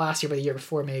think not last year, but the year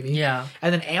before, maybe. Yeah,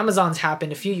 And then Amazon's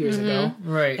happened a few years ago.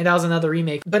 right. And that was another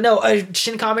remake. But no,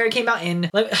 Shin Kamen Rider came out in...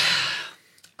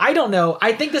 I don't know.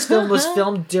 I think this film was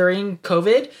filmed during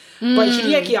COVID, but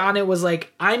Hideaki Anno was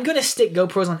like, I'm gonna stick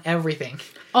GoPros on everything.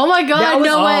 Oh my god,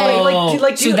 no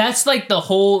way. So that's like the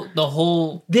whole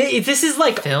this is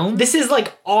like film? This is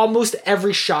like almost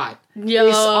every shot. Yo.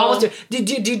 It's almost, do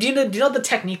you know the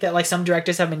technique that like some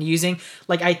directors have been using?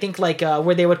 Like I think like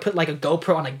where they would put like a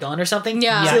GoPro on a gun or something.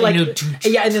 Yeah. So, like,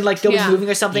 and then like they'll be moving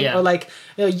or something. Yeah. Or like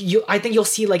I think you'll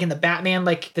see like in the Batman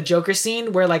like the Joker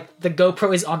scene where like the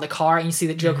GoPro is on the car and you see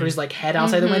the Joker's like head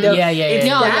outside the window.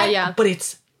 Yeah. But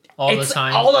it's all the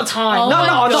time. All the time. Oh Not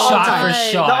all the time. For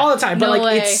shot. Not all the time. But No like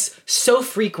way. it's so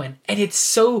frequent and it's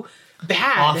so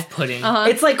bad. Off-putting.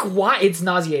 It's like why it's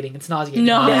nauseating. It's nauseating.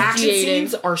 The action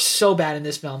scenes are so bad in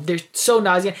this film. They're so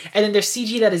nauseating. And then there's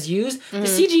CG that is used. The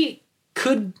CG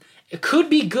could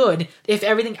be good if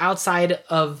everything outside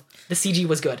of the CG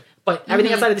was good. But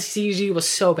everything outside of the CG was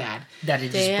so bad that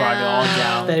it just brought it all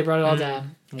down. That it brought it all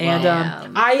down. Wow. And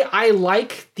I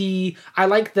like the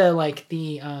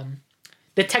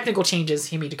technical changes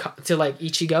he made to like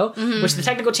Ichigo, which the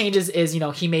technical changes is,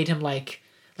 he made him like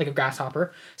a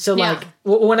grasshopper. So like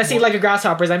when I say like a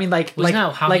grasshopper, I mean like the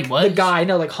guy,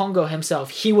 like Hongo himself,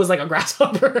 he was like a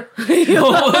grasshopper.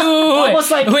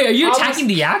 Almost like wait, are you attacking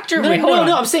the actor?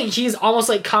 No, I'm saying he's almost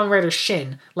like Kamen Rider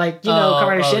Shin, like Kamen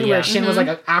Rider Shin, where Shin was like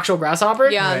an actual grasshopper.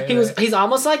 Yeah, he's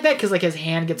almost like that because like his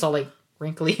hand gets all like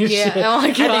wrinkly and shit. Oh my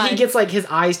god. And then he gets like his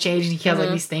eyes changed and he has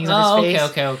like these things on his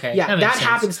face. Okay. Yeah, that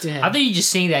happens to him. I thought you were just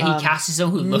saying that he cast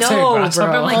someone who looks like a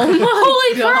grasshopper. Bro. I'm like,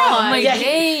 holy crap! god. I'm like,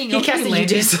 dang. He casted you,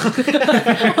 Jason.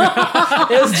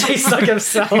 It was Jason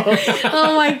himself.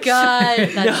 Oh my god,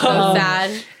 that's so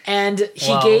sad. And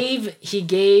he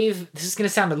gave. This is gonna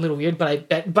sound a little weird,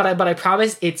 but I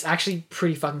promise it's actually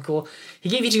pretty fucking cool. He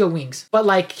gave Ichigo wings, but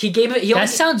like he gave it. That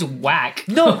sounds whack.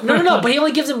 No. But he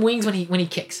only gives him wings when he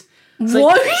kicks. It's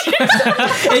what?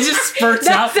 It just spurts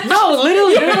out. No,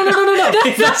 literally. No.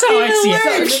 That's how I see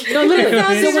it. No, literally.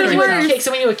 That's So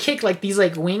when you would kick like these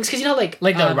like wings, because like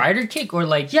the rider kick or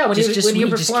like when you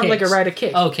perform like a rider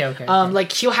kick. Okay.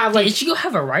 Like he'll have like. Did Ichigo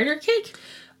have a rider kick?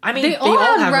 I mean, they all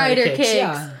have rider kicks.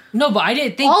 Yeah. No, but I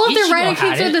didn't think all of Ichigo their rider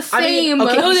kicks are the same.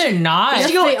 No, they're not.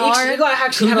 Yes, they are. Ichigo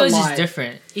actually had a lot. Is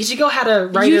different. Ichigo had a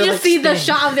rider. You just see the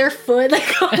shot of their foot. Like,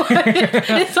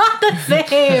 it's not the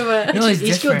same. No, it's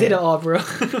Ichigo did it all, bro.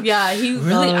 Yeah, he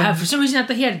really. For some reason, I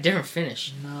thought he had a different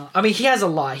finish. No, I mean he has a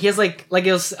lot. He has like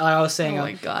I was saying. Oh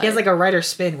my god. He has like a rider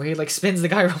spin where he like spins the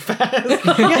guy real fast. He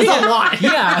has a lot.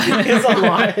 Yeah, he has a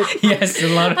lot. Yes, a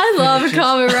lot. I love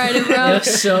Kamen Rider, bro.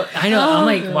 So I know. I'm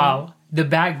like, wow. The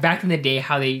back in the day,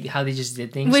 how they just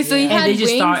did things. Wait, so he had they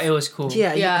just wings? thought it was cool.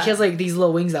 Yeah. He has like these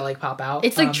little wings that like pop out.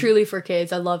 It's like truly for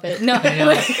kids. I love it. No,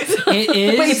 it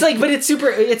is. But it's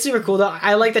super cool though.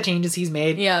 I like the changes he's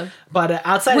made. Yeah. But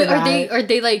outside of that, are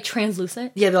they like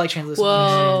translucent? Yeah, they're like translucent.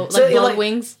 Whoa, So, like bug like,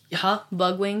 wings? Huh?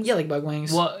 Bug wings? Yeah, like bug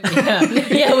wings. What?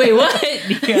 Yeah. Wait,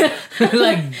 what? Yeah.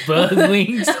 Like bug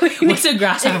wings? What's a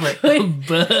grasshopper?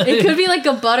 It could be like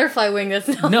a butterfly wing. That's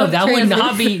not no, that would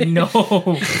not be no.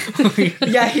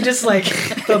 Yeah, he just like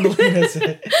sublimates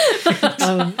it.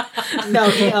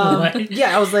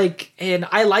 Yeah, I was like, and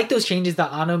I like those changes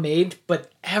that Anno made, but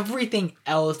everything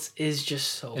else is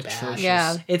just so bad.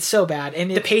 Yeah, it's so bad,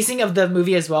 and the pacing of the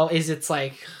movie as well is it's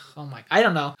like. Oh my! I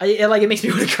don't know. It makes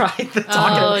me want to cry talking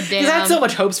about it because I had so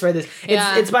much hopes for this.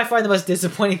 It's by far the most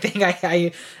disappointing thing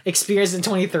I experienced in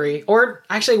 23, or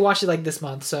actually watched it like this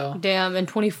month. So damn, in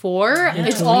 24,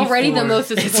 it's already the most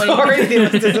disappointing. It's already the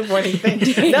most disappointing thing.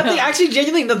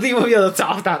 Genuinely, nothing will be able to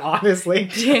top that. Honestly,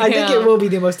 I think it will be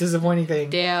the most disappointing thing.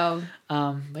 Damn.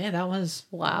 But yeah, that was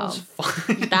fun.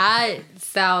 That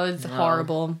sounds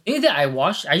horrible. Anything I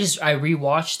watched, I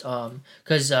rewatched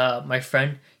because my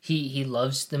friend. He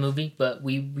loves the movie, but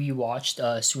we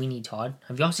rewatched Sweeney Todd.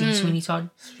 Have y'all seen Sweeney Todd?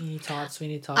 Sweeney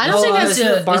Todd. I don't think that's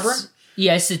a barber.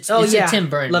 Yes, it's a Tim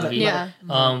Burton movie. Yeah.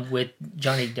 With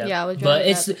Johnny Depp. Yeah, with Johnny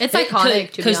Depp. It's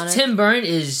iconic to be honest. Because Tim Burton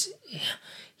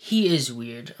he is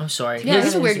weird. I'm sorry. Yeah,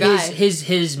 he's a weird guy.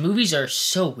 His movies are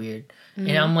so weird,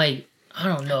 and I'm like. I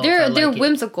don't know. They're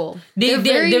whimsical. They're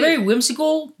very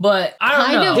whimsical, but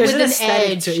I don't know. There's with an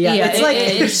edge. Yeah, it's like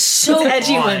it's so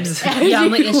edgy odd. whims. Yeah, I'm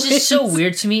like it's just so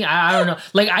weird to me. I don't know.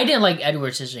 Like I didn't like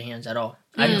Edward Scissorhands at all.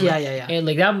 Yeah. And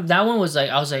like that one was like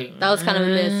I was like that was kind of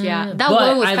a miss. Yeah, that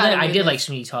one was kind of. I did like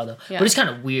Sweeney Todd though, but it's kind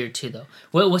of weird too though.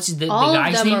 What's the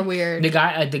guy's of them name? Are weird. The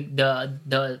guy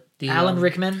the Alan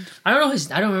Rickman. I don't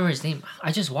remember his name.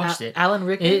 I just watched it. Alan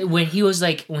Rickman. When he was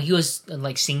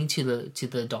singing to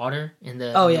the daughter in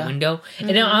the window, and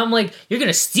then I'm like, you're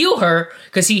gonna steal her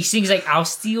because he sings like I'll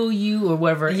steal you or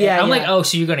whatever. Yeah, and I'm like, oh,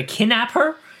 so you're gonna kidnap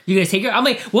her? You gonna take her? I'm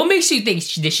like, what makes you think?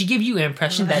 Did she give you an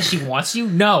impression that she wants you?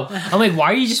 No. I'm like,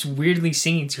 why are you just weirdly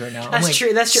singing to her now? That's like,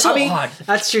 true. That's true. So I mean, odd.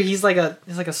 that's true. He's like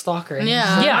a stalker.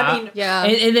 Yeah. Yeah. I mean, Yeah.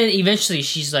 And then eventually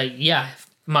she's like, yeah,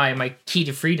 my key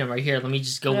to freedom right here. Let me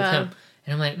just go with him.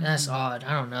 And I'm like, that's odd.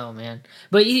 I don't know, man.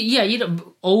 But yeah, you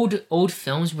know, old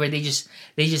films where they just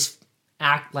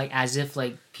act like as if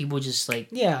like people just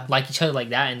like each other like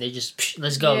that, and they just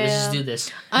let's go, let's just do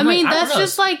this. I mean, that's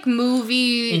just like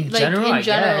movie in like, general, in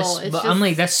general. I guess. It's but just, I'm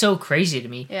like, that's so crazy to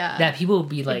me. Yeah. That people would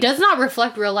be like, it does not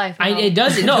reflect real life. No. It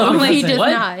doesn't. No, I'm like, does what?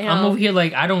 not, you know? I'm over here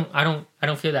like I don't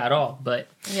feel that at all. But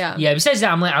yeah. Besides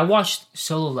that, I'm like, I watched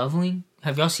Solo Leveling.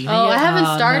 Have y'all seen it yet? I haven't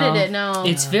started it. No,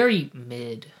 it's very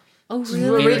mid. Oh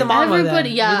really? Read the manga.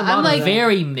 Everybody, then. I'm like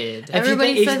very mid. If you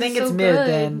think it's mid,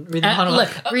 then read the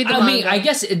manga. Read the manga. I mean, I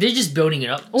guess they're just building it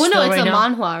up. Oh no, it's right a now.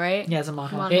 manhwa, right? Yeah, it's a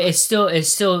manhwa.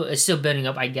 It's still building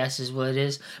up, I guess, is what it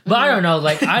is. But I don't know.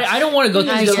 Like, I don't want to go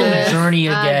through this whole journey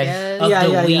again of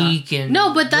the week and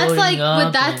no, but that's like,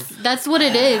 that's what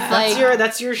it is. Like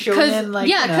that's your shonen. Like,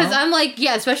 because I'm like,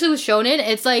 especially with shonen,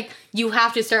 it's like you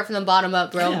have to start from the bottom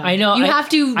up, bro. Yeah. I know. You have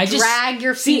to drag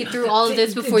your feet through all of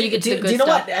this before you get to the good stuff. Do you know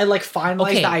what? I like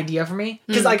finalized the idea for me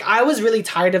because like I was really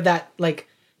tired of that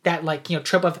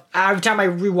trip of every time I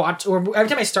rewatch or every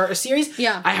time I start a series,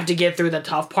 I have to get through the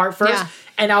tough part first.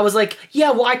 And I was like,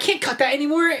 well, I can't cut that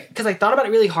anymore because I thought about it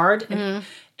really hard, and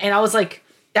I was like,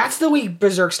 that's the way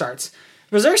Berserk starts.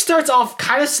 Berserk starts off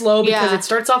kind of slow because it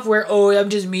starts off where, I'm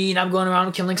just me and I'm going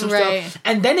around killing some stuff.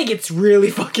 And then it gets really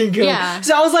fucking good. Yeah.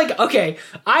 So I was like, okay,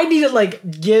 I need to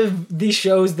like give these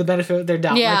shows the benefit of their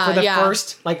doubt. Like for the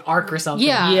first like arc or something.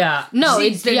 Yeah. Yeah. No, see,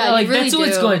 it's like really that's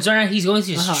what's going on. He's going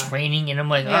through this training and I'm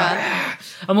like,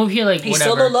 I'm over here like, he's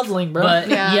whatever. Solo Leveling, bro. But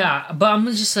but I'm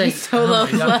just like, Solo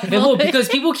Leveling. Because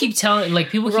people keep telling, like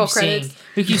people keep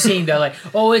saying that like,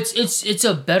 it's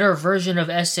a better version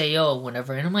of SAO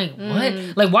whenever. And I'm like, what?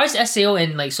 Like, why is SAO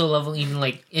and like Solo Leveling even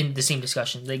like in the same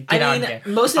discussion? Like, get out of there.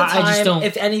 Most of the time, I just don't,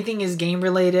 if anything is game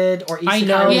related or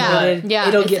isekai related,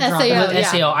 it'll get dropped. With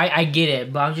SAO, I get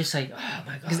it, but I'm just like, oh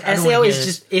my god, because SAO is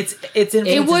just it's the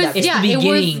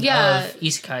beginning of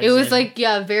isekai. It was like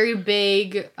very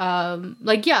big,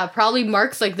 probably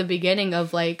marks like the beginning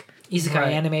of like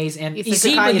isekai animes and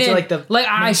isekai is like the like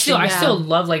I still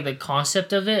love like the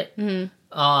concept of it.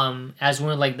 As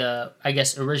one of like the I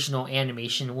guess original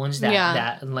animation ones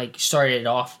that like started it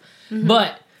off,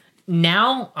 but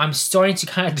now I'm starting to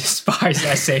kind of despise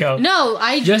SAO. No,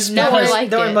 I just never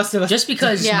liked it. Just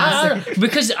because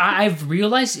because I've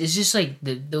realized it's just like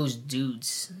those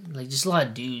dudes, like just a lot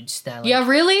of dudes that like,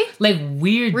 really like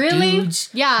weird dudes.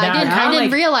 Yeah, I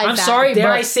didn't realize that. I'm sorry,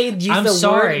 dare I say use the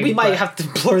word? We might have to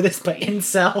blur this, but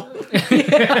incel.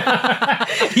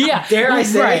 Dare I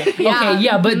say?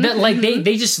 But like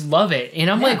they just love it, and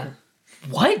I'm like,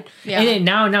 what? Yeah. And then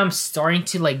now I'm starting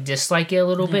to like dislike it a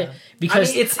little bit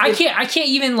because I can't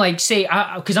even like say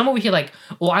because I'm over here like,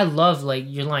 I love like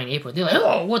Your Lie in April. They're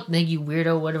like, what, thank you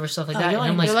weirdo, whatever stuff like that. And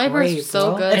I'm like, Your Lie is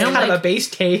so good. It's kind of a base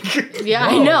take. Yeah,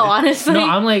 I know. Honestly, no,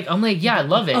 I'm like, I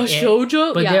love it.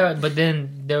 Shoujo, but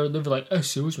then they're like,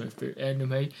 SAO's my favorite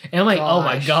anime, and I'm like, oh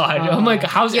my god, I'm like,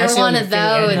 how's you're SAO one of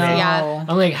those? Yeah,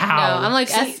 I'm like, how? No, I'm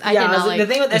like, I did not like the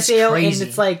thing with SAO is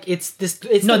it's like it's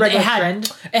the regular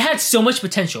trend. It had so much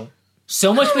potential.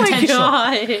 So much potential.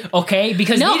 God. Okay,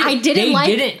 because I didn't like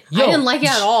it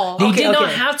at all. They did not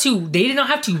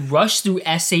have to rush through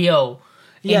SAO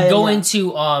and go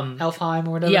into Elfheim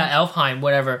or whatever. Yeah, Elfheim,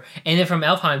 whatever. And then from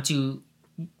Elfheim to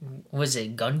was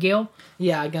it Gun Gale?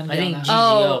 Yeah, Gun Gale. I think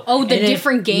GGO. The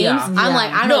different games. Yeah. I'm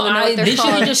like, I don't know what they're they called.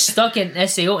 should have just stuck in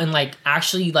SAO and like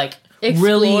actually like explored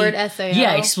really SAO.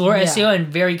 Yeah, explore SAO and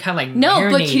very kind of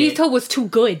like but Kirito was too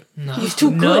good. No, he was too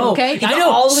good. Okay, I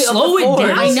know. All the way slow it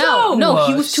down. I know. No,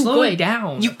 he was too slow good. It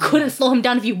down. You couldn't slow him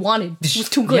down if you wanted. He was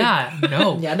too good. Yeah,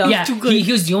 no. He was too good.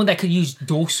 He was the one that could use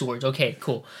dual swords. Okay,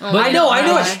 cool. But I know.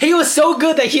 He was so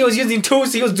good that he was using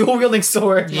tools. He was dual wielding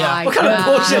sword. Yeah. What kind of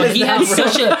bullshit is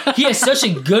that? He has such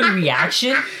a good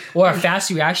reaction or a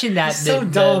fast reaction that so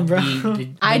dumb, bro.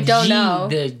 I don't know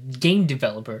the game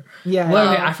developer. Yeah,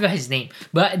 I forgot his name,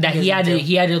 but that he had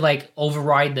to like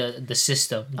override the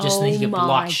system just so that he could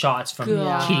block shots from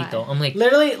Kirito. I'm like,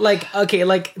 literally, like, okay,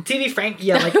 like TV Frank,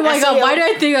 like, oh my god, why do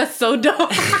I think that's so dumb?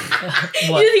 Just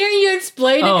hearing you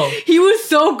explain it, he was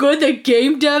so good that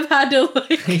game dev had to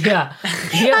like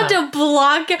had to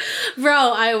block it.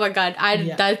 Bro, oh my god,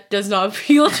 that does not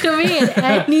appeal to me in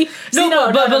any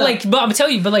but I'm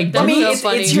telling you, but like I mean,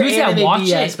 it's your dudes that watch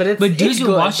BS, it, but dudes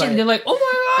who watch it, they're like, oh my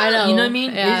god, I know. You know what I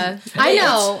mean? Yeah. I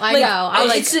know.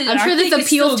 I'm sure this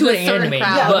appeals to a certain crowd.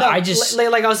 Yeah, but no, I just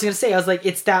like I was gonna say, I was like,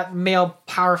 it's that male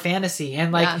power fantasy,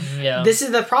 and like this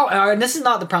is the problem. And this is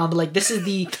not the problem, but like this is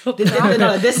the this is the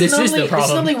problem. This is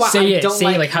normally why I don't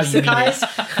like how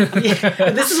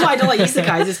isekais. This is why I don't like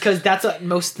isekais, is because that's what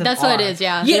most of them That's are. what it is.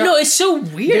 Yeah. Yeah. No, it's so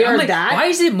weird. I'm like, that. why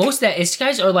is it most that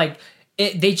isekais are like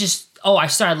they just. Oh, I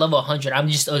started level 100. I'm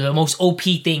just the most OP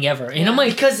thing ever, and I'm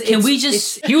like, because can we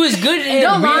just? He was good in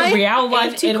real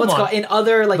life too. In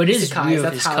other like but it's isekais, weird.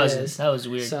 that's His how cousin. it is. That was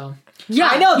weird. So yeah,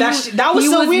 I know that was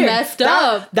so weird. Messed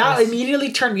up. That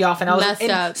immediately turned me off, and I was messed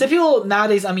up. Some people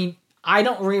nowadays, I mean, I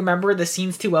don't remember the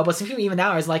scenes too well, but some people even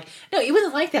now is like, no, it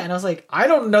wasn't like that, and I was like, I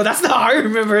don't know, that's not how I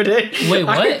remembered it. Wait,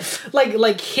 what?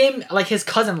 like him, like his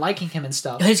cousin liking him and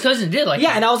stuff. His cousin did like.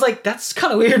 Yeah, and I was like, that's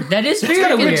kind of weird. That is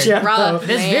very weird. Rough,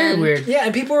 that's very weird. Yeah,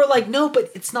 and people were like, no, but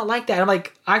it's not like that. And I'm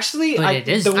like, actually, it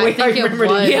is. The way I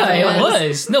remembered it. Yeah, it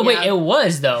was. No, wait, it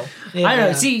was though. Yeah. I don't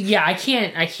know. See, yeah, I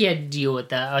can't deal with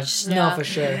that. I was just no, for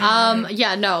sure.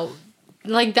 Yeah, no.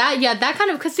 Like that, yeah, that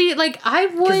kind of, cause see, like I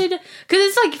would, cause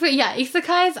it's like, yeah,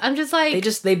 isekais. I'm just like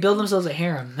they build themselves a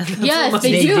harem. Yes,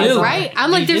 they do, right? I'm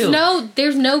like, They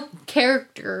there's no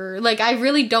character. Like I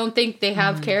really don't think they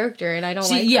have character, and I don't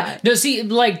like that. No, see,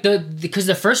 like because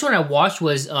the first one I watched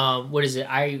was what is it?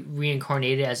 I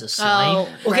reincarnated as a slime.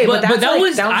 Oh, okay, but that like,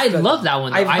 was I love that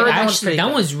one. Though. I've heard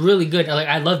that one's really good. Like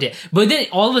I loved it. But then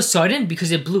all of a sudden,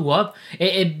 because it blew up,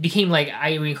 it became like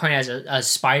I reincarnated as a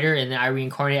spider, and then I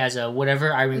reincarnated as a whatever.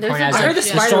 I reincarnated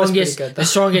as the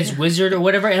strongest wizard or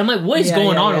whatever. And I'm like, what is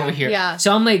going on over here? Yeah.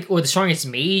 So I'm like, or the strongest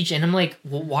mage, and I'm like,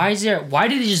 well, why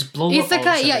did it just blow up?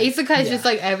 Isekai is just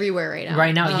like everywhere right now.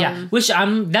 Right now, yeah. Which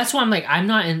that's why I'm like, I'm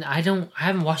not in. I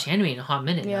haven't watched anime in a hot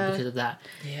minute now because of that.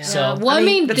 Yeah. So well, I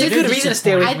mean, that's a good reason to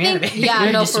stay away from anime.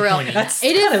 Yeah, no, for real. That's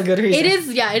kind of a good reason. It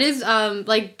is. Yeah, it is.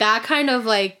 Like that kind of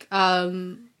like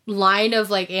line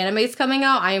of like animes coming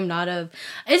out. I am not of.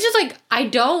 It's just like I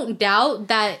don't doubt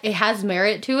that it has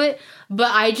merit to it,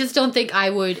 but I just don't think I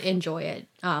would enjoy it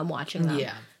watching them.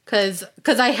 Yeah.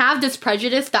 Because I have this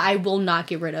prejudice that I will not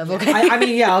get rid of. Okay. I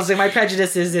mean, yeah. I was like, my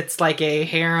prejudice is it's like a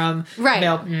harem,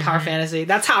 male power fantasy.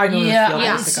 That's how I know.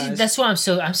 Yeah. See, that's why I'm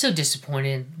so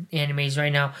disappointed in animes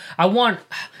right now. I want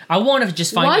to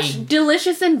just find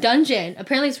Delicious in Dungeon.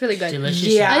 Apparently, it's really good. Delicious.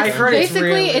 Yeah, I've heard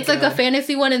basically it's like a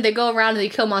fantasy one, and they go around and they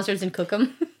kill monsters and cook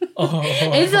them. Oh.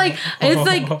 It's like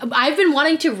I've been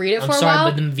wanting to read it for a while.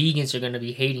 But them vegans are gonna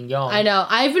be hating y'all. I know.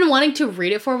 I've been wanting to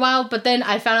read it for a while, but then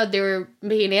I found out they were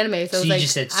making anime, so I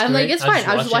was like, I'm like, it's fine.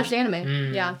 I'll just watch the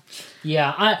anime. Yeah.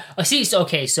 Yeah. I see. So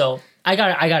okay. So I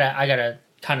gotta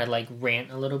kind of like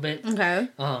rant a little bit. Okay.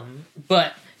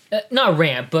 But not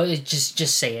rant, but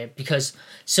just say it because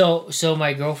so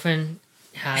my girlfriend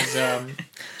has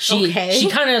she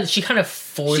kind of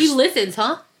forced. She listens,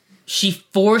 huh? She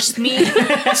forced me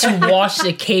to watch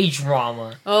the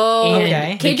K-drama. Oh,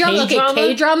 okay.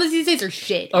 K-dramas these days are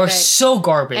shit. Are so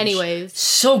garbage. Anyways.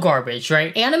 So garbage,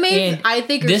 right? Animes, I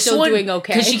think, are still doing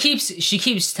okay. Because she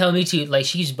keeps telling me to, like,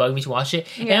 she keeps bugging me to watch it.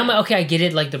 Yeah. And I'm like, okay, I get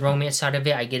it, like, the romance side of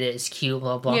it. I get it, it's cute,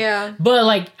 blah, blah. Yeah. But,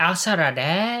 like, outside of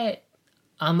that,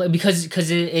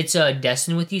 because it's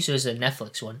Destined With You, so it's a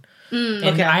Netflix one. And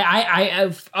okay. I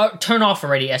turn off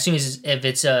already as soon as if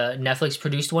it's a Netflix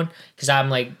produced one because I'm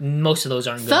like most of those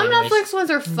aren't good. Some anyways. Netflix ones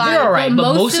are fine. They're alright,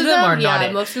 but most of them are not.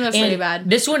 Yeah, most of them are pretty bad.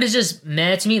 This one is just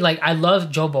meh to me. Like I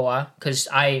love Jo Boa because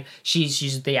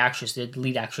she's the actress, the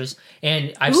lead actress,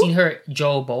 and I've seen her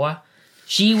Jo Boa.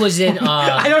 She was in.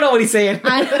 I don't know what he's saying.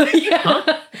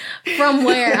 Huh? From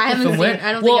where? I haven't seen.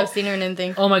 I don't think I've seen her in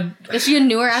anything. Oh my! Is she a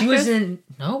newer actress? She was in.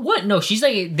 No, what? No, she's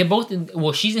like they're both in.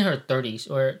 Well, she's in her 30s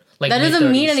or. Like that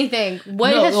doesn't mean anything.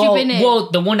 What has she been in? Well,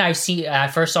 the one I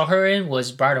first saw her in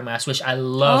was Bridal Mask, which I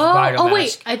love. Bridal Mask. Oh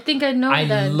wait, I think I know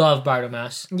that. I love Bridal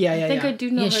Mask. Yeah. I think I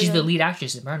do know her. Yeah, she's the lead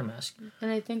actress in Bridal Mask.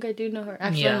 And I think I do know her.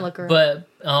 Actually, I'm looking. But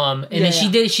then she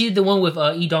did the one with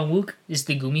Lee Dong Wook. It's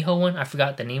the Gumiho one. I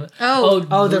forgot the name.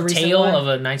 The Tale of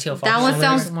a 1905. That one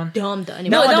sounds dumb.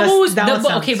 No, that one was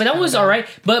okay, but that one was alright.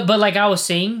 But like I was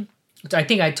saying, I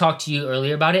think I talked to you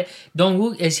earlier about it. Dong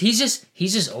Wook he's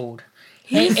just old.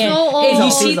 He's so old. And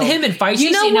you see him in fight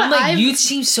scenes, and I'm like, you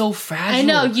seem so fragile. I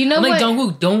know. You know I'm what? I'm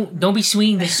like, Dongwook, don't be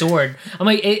swinging the sword. I'm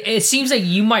like, it seems like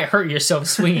you might hurt yourself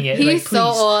swinging it. He's like, so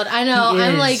old. I know.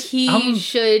 I'm like, he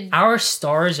should. Our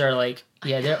stars are like,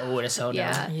 they're old as hell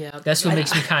now. Yeah. That's what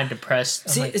makes me kind of depressed.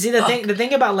 See, the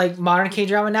thing about like modern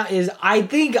K-drama now is I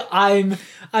think I'm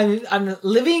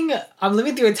living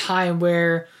through a time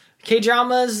where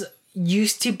K-dramas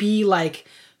used to be like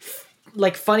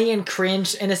like funny and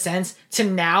cringe in a sense to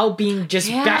now being just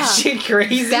batshit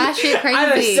crazy. Batshit crazy. I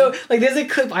don't know, so like there's a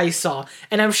clip I saw,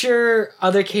 and I'm sure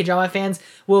other K-drama fans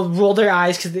will roll their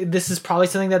eyes because this is probably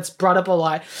something that's brought up a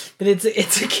lot. But it's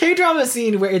a K-drama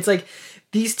scene where it's like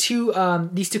these two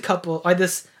couple or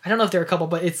this, I don't know if they're a couple,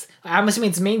 but I'm assuming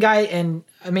it's main guy and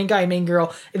main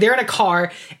girl. They're in a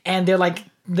car and they're like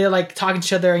talking to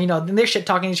each other, you know, then they're shit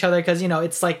talking to each other because, you know,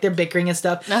 it's like they're bickering and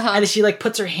stuff. And then she like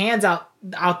puts her hands out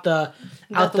the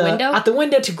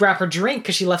window to grab her drink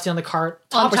because she left it on the car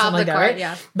top or something like that, right?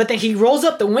 Yeah. But then he rolls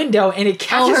up the window and it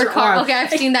catches her car. Okay, I've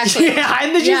seen that clip. Yeah,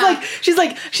 and then she's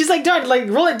like, darn, like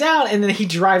roll it down, and then he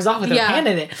drives off with her hand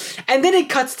in it. And then it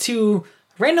cuts to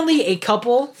randomly a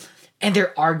couple. And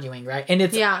they're arguing, right? And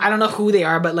it's, I don't know who they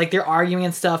are, but like they're arguing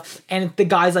and stuff. And the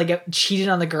guy's like cheated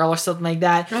on the girl or something like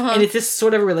that. And it's this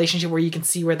sort of relationship where you can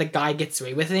see where the guy gets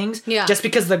away with things. Yeah. Just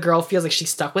because the girl feels like she's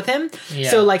stuck with him.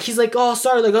 Yeah. So like, he's like, oh,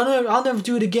 sorry, like, I'll never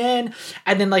do it again.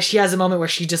 And then like, she has a moment where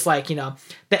she just like, you know,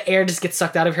 the air just gets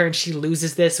sucked out of her and she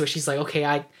loses this. So she's like, okay,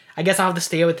 I guess I'll have to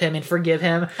stay with him and forgive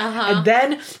him. And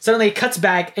then suddenly it cuts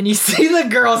back and you see the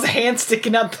girl's hand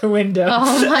sticking out the window.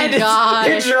 Oh my God.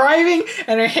 They're driving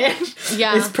and her hand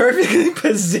is perfectly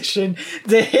positioned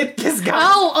to hit this guy's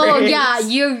face. Yeah,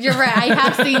 you're right. I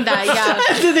have seen that,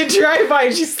 yeah. And then they drive by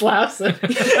and she slaps him.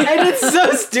 And it's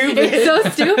so stupid. It's so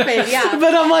stupid, yeah.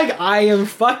 But I'm like, I am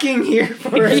fucking here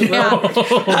for it, bro.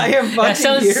 I am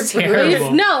fucking here for it. It's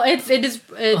dumb.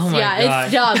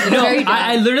 It's very dumb.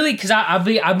 I literally, because I'll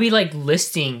be like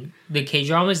listing the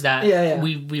K-dramas that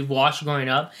we watched growing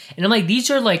up, and I'm like, these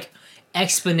are like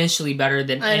exponentially better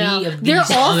than any of these.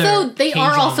 They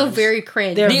are also very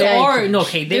cringe. They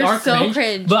are so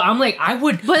cringe. But I'm like, I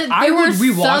would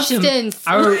rewatch them.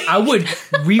 I would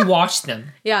rewatch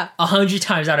them. 100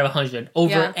 times out of 100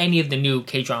 over any of the new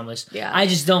K-dramas. I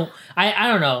just don't. I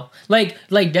don't know. Like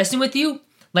Destined With You,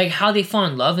 like how they fall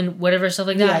in love and whatever stuff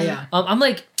like that. I'm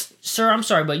like, sir, I'm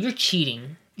sorry, but you're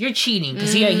cheating. You're cheating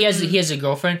because he has a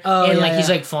girlfriend he's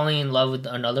like falling in love with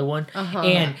another one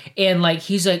and like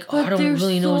he's like, oh, I don't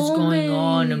really know what's going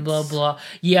on and blah blah.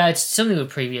 Yeah, it's something with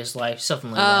previous life,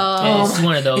 something like that. And it's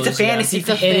one of those. It's a fantasy.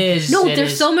 It is. No,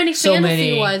 there's so many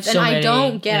fantasy ones, and I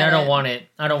don't get it. I don't want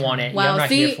it. Wow. Yeah,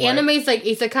 see, anime's like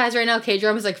isekais right now.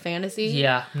 K-drama's like fantasy.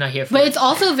 Yeah, I'm not here for it. it. But it's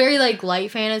also very like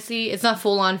light fantasy. It's not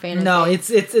full on fantasy. No,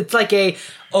 it's like a,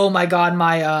 oh my god,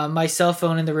 my cell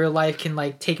phone in the real life can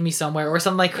like take me somewhere or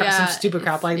something like some stupid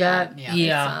crap like that.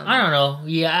 Yeah, I don't know.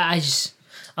 Yeah,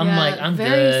 I'm like, I'm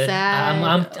very good. sad.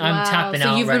 I'm tapping out.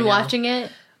 So you've been right watching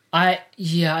it?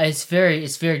 It's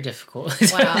very difficult.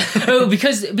 Wow.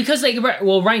 because like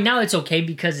right now it's okay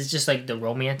because it's just like the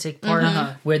romantic part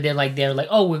where they're like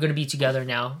oh, we're gonna be together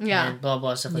now and blah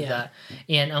blah stuff like that,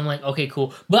 and I'm like, okay,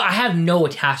 cool, but I have no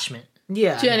attachment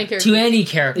to any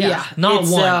character. Not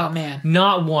one. Oh man,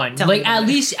 not one. Like at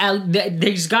least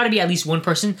there's got to be at least one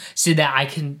person so that I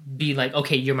can be like,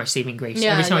 okay, you're my saving grace.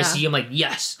 Every time I see you, I'm like,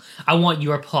 yes, I want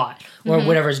your plot or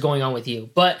whatever is going on with you.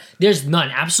 But there's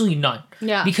none, absolutely none.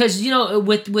 Yeah. Because, you know,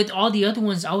 with all the other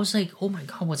ones, I was like, oh my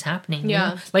god, what's happening? Yeah.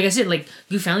 You know? Like I said, like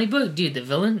Good Family Book, dude, the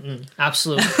villain,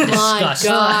 absolute disgust.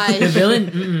 The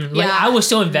villain, like I was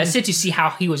so invested to see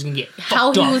how he was gonna get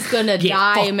was gonna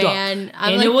die, man.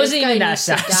 And like, it wasn't even that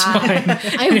satisfying.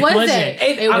 It wasn't.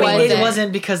 It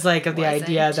wasn't because like of the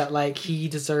idea that like he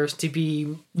deserves to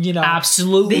be, you know,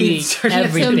 absolutely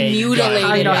everything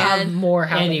mutilated, have more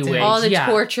anyway, all the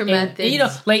torture methods. And, you know,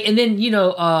 like, and then, you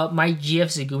know, my GF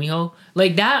Segumiho,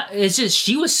 like that, it's just,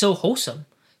 she was so wholesome.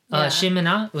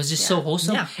 Shimina was just so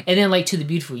wholesome. Yeah. And then like To the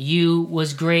Beautiful You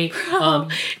was great.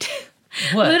 What?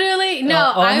 Literally,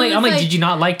 no. I'm like, did you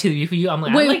not like To the Beautiful You? I'm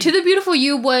like, wait, To the Beautiful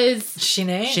You was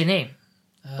Shanae.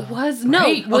 Was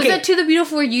that To the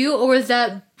Beautiful You or was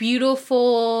that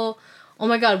Beautiful? Oh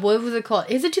my god, what was it called?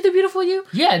 Is it To the Beautiful You?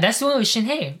 Yeah, that's the one with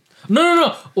Shinhei.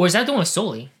 No. Or is that the one with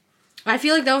Soli? I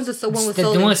feel like that was the one with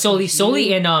Soli. The one with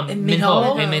Soli and Minho.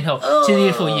 To the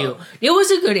Beautiful You. It was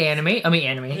a good anime.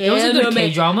 It was a good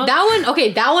K-drama.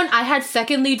 That one, I had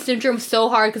second lead syndrome so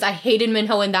hard because I hated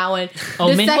Minho in that one.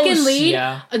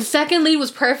 The second lead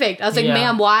was perfect. I was like,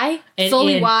 ma'am, why?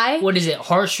 Soli, why? What is it?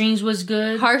 Heartstrings was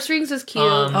good. Heartstrings was cute.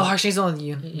 Heartstrings on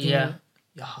you. Yeah.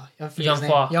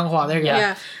 Younghwa, there you go.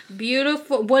 Yeah,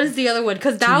 beautiful. What is the other one?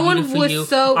 Because that one was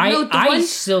so. I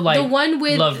still like the one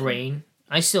with Love Rain.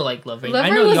 I still like Love Rain. Love I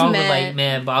know Rain y'all was were like,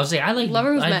 man, but I was like, I like Love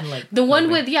Rain was mad. Like the one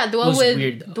Love with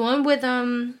Rain. the one with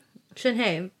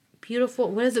Shinhei.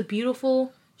 Beautiful. What is it?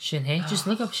 Beautiful. Shinhei, just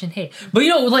look up Shinhei. But you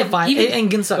know, like even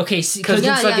and Ginsuck. Okay, because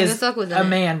Ginsuck is Ginsuck was a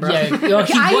man, bro.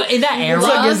 Yeah, in that era.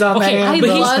 I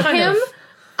love him.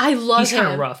 I love He's him.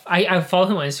 kind of rough. I follow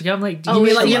him on Instagram. I'm like, dude, You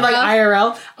mean really like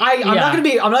IRL?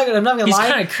 I'm not gonna he's lie.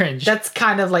 kind of cringe. That's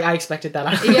kind of like I expected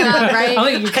that. Yeah, right. I'm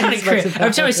like, you're kind of expected cringe. that.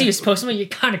 Every time I see his post, I'm like, you're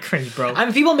kind of cringe, bro. I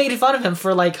mean, people made fun of him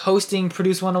for like hosting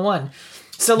Produce 101.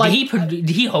 So like, did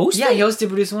he host? yeah, it? he hosted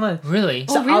Produce 101. Really?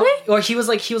 Oh, really? Or he was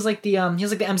like the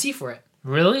MC for it.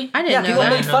 Really? I didn't Yeah, know people that.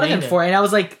 made fun of him for it, and I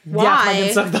was like, Why? yeah,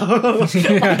 fucking suck though.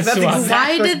 That's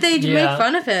Why did they Yeah. make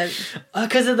fun of him?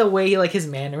 Because of the way like his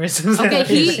mannerisms. Okay,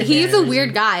 he's a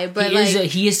weird guy, but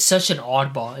He is such an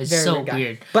oddball. It's Very so weird guy.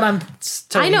 weird. But I'm.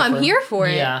 I know I'm here for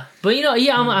it. Yeah, but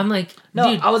I'm like,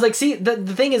 No, dude, I was like, see, the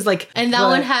thing is like, And that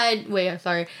one had I'm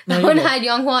sorry. That you're one good. had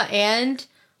Younghwa and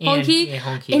Honky.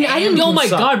 Honky. And I didn't. Oh my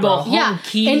suck, god, bro. bro! Yeah,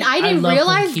 Honky, and I didn't love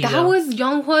realize Honky, that though. was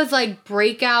Younghwa's like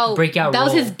breakout. Breakout That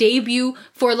was role. his debut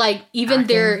for like even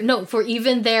Acting? for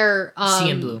even their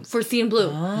CN Blue. For CN Blue.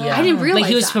 Yeah. I didn't realize like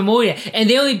he was that. promoted, and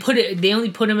they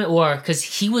only put him at war because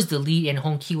he was the lead, and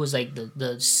Honky was like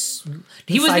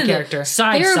he was side in character. the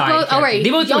side They were both- character. all right, They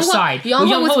both were Younghwa- side.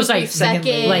 Younghwa was like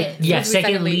second- like he was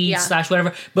second lead yeah. /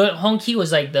 whatever. But Honky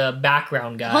was like the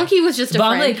background guy. Honky was just a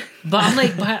friend. But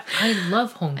I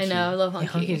love Honky. I know, I love Honky.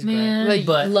 Honky's Man, But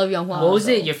but love Younghwa. what was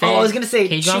it? Your favorite? I was gonna say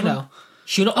K-drama?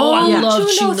 Chuno. Chuno. Oh, I yeah. love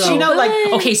Chuno, Chuno. Chuno, like,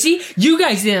 okay, see, you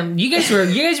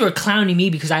guys were clowning me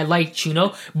because I like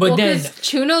Chuno, but Well, then 'cause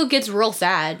Chuno gets real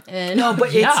sad, and No,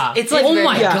 but Yeah. it's like, Oh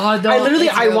my yeah. God, though. I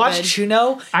It's watched real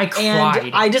Chuno. I And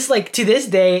cried. I just like to this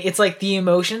day, it's like the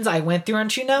emotions I went through on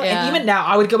Chuno, Yeah. and even now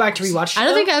I would go back to rewatch. Chuno I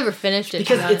don't think I ever finished it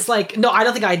because to be it's like no, I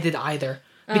don't think I did either.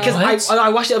 Because What? I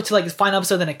watched it up to like the final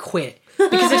episode, then I quit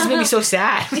because it just made me so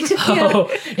sad. Oh,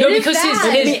 It no, is because sad. his,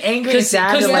 It made me angry and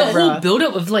sad, Because I'm the like, whole bruh.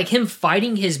 buildup of like him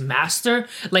fighting his master,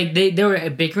 like they were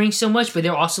bickering so much, but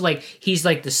they're also like he's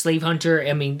like the slave hunter.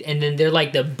 I mean, and then they're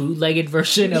like the bootlegged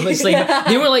version of a slave. Yeah.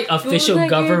 They were like official Bootlegged,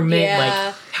 government yeah.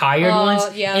 like hired Oh,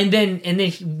 ones. yeah. And then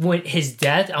when his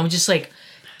death, I'm just like,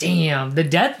 damn, the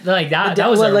death like that. That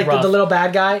was what, like rough. the little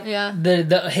bad guy. yeah.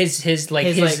 His His, like-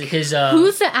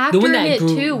 Who's the actor one in that it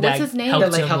grew- too? What's that his name?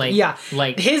 helped Like, him, like, yeah,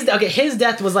 like his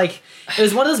death was like it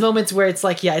was one of those moments where it's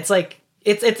like it's like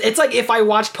it's like if I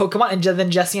watched Pokemon and then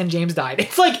Jesse and James died.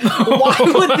 It's like why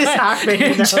would this happen? You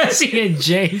know? Jesse and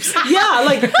James. Yeah,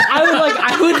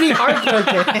 I would be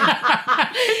heartbroken.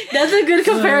 That's a good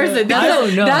comparison. That's I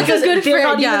don't know. That's a Because good they're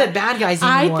not yeah. even the bad guys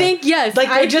I anymore. think yes. Like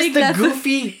I they're just think the that's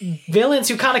goofy villains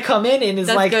who kind of come in and is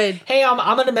That's like, good. "Hey, I'm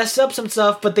gonna mess up some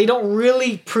stuff," but they don't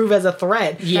really prove as a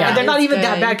threat. Yeah. and they're not It's even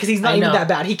that good. bad because he's not I even know. that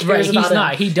bad. He cares Right, about he's him.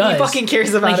 not. He does. He fucking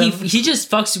cares about like him. he just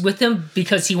fucks with him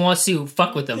because he wants to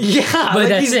fuck with him. Yeah, but like,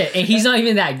 that's he's- it. And he's not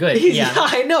even that good. Yeah, Yeah.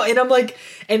 I know, and I'm like,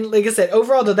 and like I said,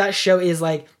 overall though, that show is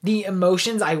like the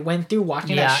emotions I went through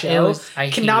watching Yeah, that it show was- I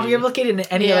cannot be hated it. replicated in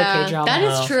any yeah, other K-drama. that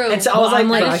is No. true. And so I Well, was like, I'm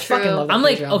like, bro, I that's true. fucking love that I'm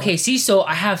like, K-drama. okay, see, so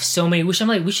I have so many. Which I'm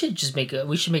like, we should make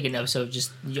an episode of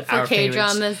just our favorites.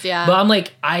 K-dramas, yeah. But I'm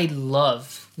like, I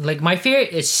love like my favorite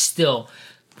is still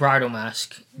Bridal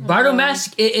Mask. Bridal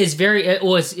Mask is very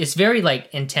it's very like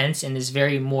intense and it's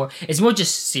more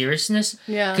just seriousness.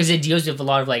 Yeah. Because it deals with a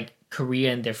lot of like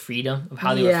Korea and their freedom of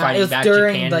how they were Yeah, it fighting was back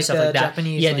during, Japan like, and stuff the like that.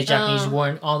 Japanese, Yeah, the like- Japanese Oh. war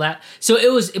and all that. So it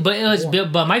was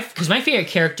my favorite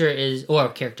character is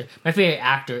my favorite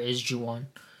actor is Ju-won.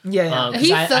 Yeah, 'Cause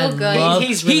He's so good. love-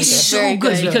 He's really good. so Very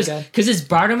good good. because Really good. because it's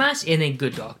Bridal Mask and then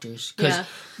Good Doctors. Yeah.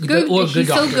 He's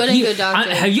so good in Good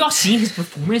Doctors. Have y'all seen his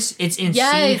performance? It's insane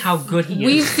Yes. how good he is.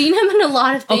 We've seen him in a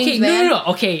lot of things, Okay, man. no.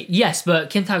 Okay, yes, but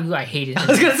Kim Tae-gu, I hated him.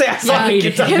 I was gonna say I saw I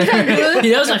hated Kim him. Tae-gu.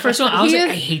 Yeah, that was my first one. I was He like,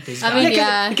 is- I hate this I guy. mean,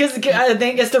 yeah. Because I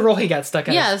think it's the role he got stuck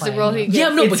in. Yeah, it's the role he Yeah,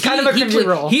 gets. no, It's but kind of a cringy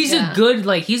role. He's Yeah. a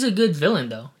good villain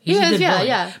though. He's He a is, good yeah, villain.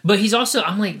 yeah. But he's also,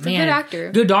 I'm like, man, good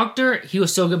actor. Good Doctor. He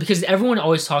was so good because everyone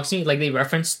always talks to me like they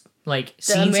reference like The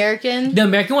scenes. American. The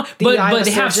American one, The Eye but of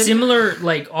they a have Surgeon? similar,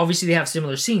 like obviously they have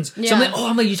similar scenes. So Yeah. I'm like,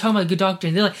 I'm like, you're talking about Good Doctor,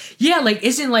 and they're like, yeah, like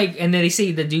isn't like, and then they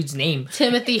say the dude's name.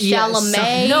 Timothy Yeah,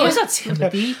 Chalamet. no, it's not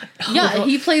Timothy. Yeah,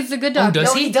 he plays the good doctor.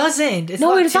 does No, he? he doesn't. It's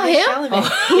No, not it's not Timothée him? Chalamet.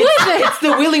 Who is it? It's the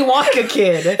Willy Wonka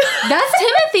kid. That's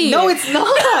Timothy. No, it's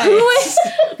not. Who is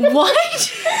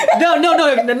what? No,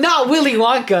 not Willy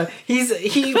Wonka.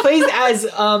 He plays as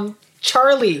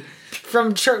Charlie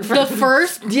from The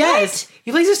first? Yes,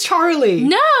 he plays as Charlie.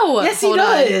 No. Yes, he Hold on.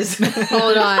 does.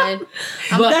 Hold on.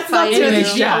 But That's not fighting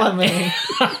Timothy you.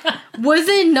 Chalamet. Was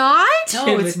it not?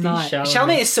 No, it's Timothy not. Chalamet.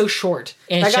 Chalamet is so short.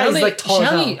 And that guy is Chalamet- like tall as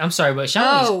Chalamet- hell. I'm sorry, but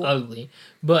Chalamet's Oh. ugly.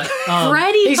 But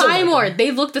Freddie Highmore,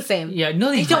 they look the same. Yeah, no,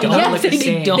 they don't. Yes,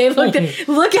 they don't. They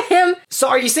look at him. So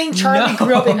are you saying Charlie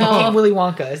grew up and became Willy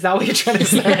Wonka? Is that what you're trying to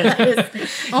say?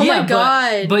 Oh my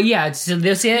god. But yeah, so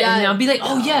they'll say it, and I'll be like,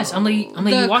 oh yes. I'm like,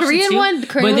 you watch Korean it too? one. The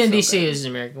Korean but then one's they so say good. it's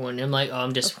an American one. And I'm like, oh,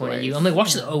 I'm disappointed in you. I'm like,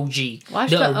 watch the OG, Watch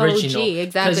the original, OG.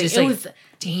 Exactly. It's It like, was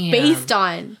damn. based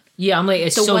on. Yeah, I'm like,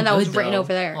 it's the so one that good, was written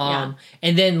over there. Yeah.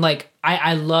 And then like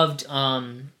I loved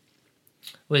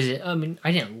what is it? I mean,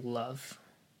 I didn't love.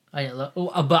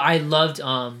 But I loved.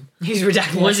 He's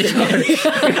redacting. What was it called?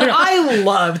 I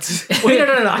loved. Wait,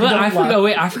 no.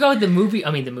 I forgot what the movie.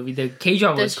 I mean, the K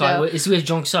drama was called. It's with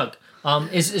Jung Suk.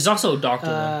 It's also a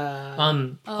doctor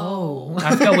one.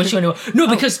 I forgot which one. No,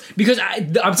 because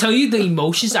I'm telling you, the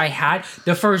emotions I had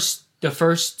the first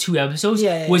 2 episodes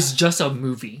was just a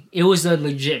movie. It was a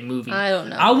legit movie. I don't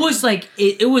know. I was like,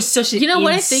 it was such a. You know,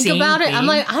 when I think about it, I'm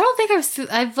like, I don't think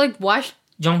I've like watched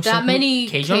that many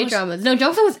K-dramas. No,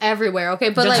 Jung Suk was everywhere. Okay,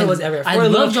 but Jung-suk was everywhere. I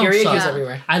love Jung Suk. He was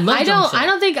everywhere. I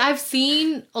don't think I've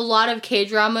seen a lot of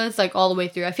K-dramas like all the way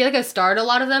through. I feel like I started a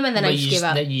lot of them and then I just gave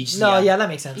up. That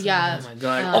makes sense. Yeah.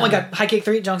 Oh my god. High Kick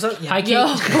 3, Jung Suk. Yeah. High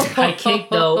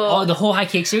Kick though. The whole High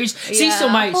Kick series. See, so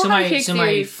my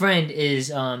friend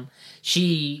is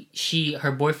she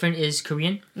her boyfriend is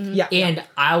Korean. Mm-hmm. Yeah. And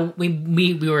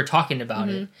we were talking about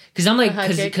it because I'm like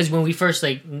because when we first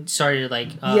like started like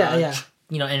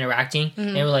interacting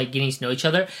and we're like getting to know each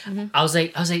other. I was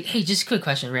like, hey, just a quick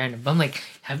question, random. But I'm like,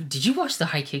 did you watch the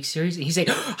High Kick series? And he's like,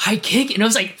 High Kick, and I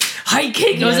was like, High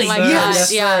Kick, and I was like,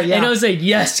 yes, and I was like,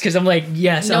 yes, because I'm like,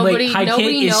 yes, I'm like, High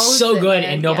Kick is so good,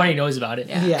 and nobody knows about it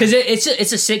because it's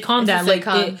a sitcom that like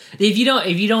if you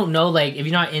don't know like if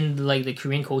you're not in like the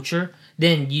Korean culture.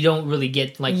 Then you don't really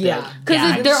get like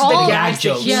because they're all gag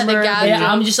jokes. Yeah, the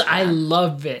gag jokes. I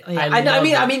love it. Yeah.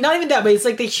 I mean, not even that, but it's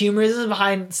like the humor is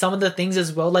behind some of the things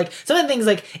as well. Like some of the things,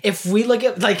 like if we look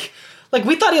at like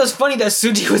we thought it was funny that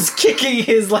Suji was kicking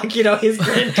his his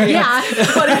grandkid. Yeah,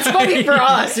 but it's funny for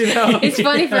us, It's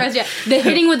funny for us, yeah. The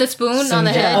hitting with the spoon on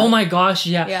the head. Oh my gosh,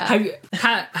 yeah.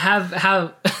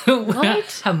 Have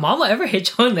Mama ever hit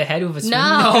you on the head with a spoon?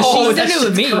 No, she's done it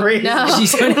with me. Crazy. No,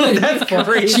 she's done it with that's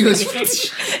crazy. She was,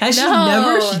 and she's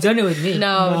done it with me.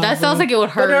 No, that sounds like it would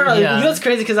hurt. No. You know what's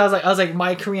crazy? Because I was like,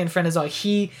 my Korean friend is like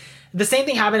the same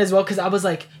thing happened as well because I was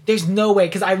like, there's no way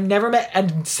because I've never met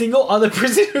a single other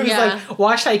person who's like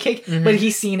watched High Kick, but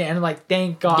he's seen it and I'm like,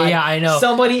 thank God. Yeah, I know.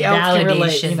 Somebody else can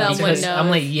relate. Someone knows. I'm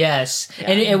like, yes.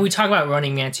 Yeah. And we talk about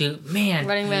Running Man too. Man.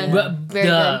 Running Man. Very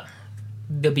good.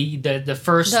 The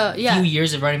first few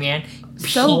years of Running Man.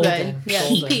 So good. Yeah.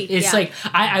 It's like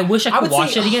I wish I could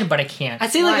watch it again, but I can't.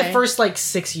 I'd say like the first like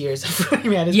 6 years of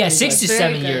Running Man is 6 to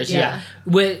 7 years. Yeah.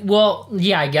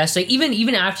 I guess like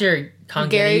even after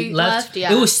Gary left,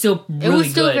 it was still really good. It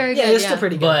was still very good. Yeah, it was still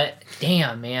pretty good. But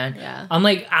damn, man. Yeah. I'm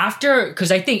like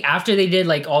because I think after they did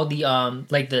like all the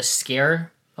like the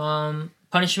scare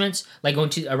punishments, like going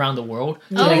to around the world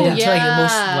to like the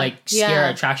most like scare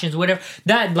attractions, whatever.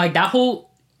 That like that whole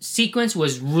sequence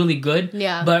was really good.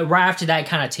 Yeah. But right after that, it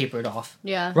kind of tapered off.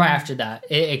 Yeah. Right after that,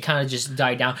 it kind of just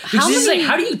died down. Because it's like,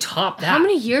 how do you top that? How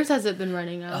many years has it been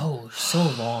running now? Oh, so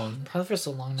long. Probably for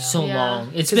so long now. So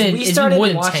long. It's been more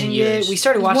than 10 years. We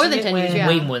started watching more than 10 years,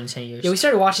 way more than 10 years. Yeah, we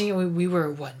started watching it when we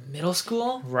were middle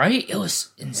school? Right? It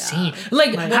was insane.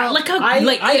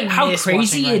 How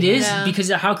crazy it is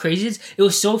because of how crazy it is. It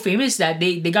was so famous that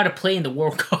they got to play in the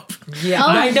World Cup. Yeah,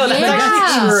 I know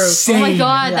that's true. Insane. Oh my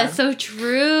god, that's so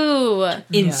true.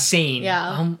 Insane.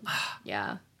 Yeah.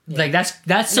 Like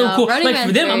that's so cool. Running like Man's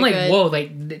for them, I'm like, good. whoa!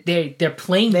 Like they're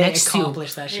playing next to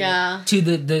that shit. To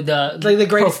the like the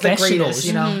greatest, professionals.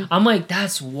 You know, I'm like,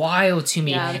 that's wild to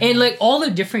me. Yeah. And like all the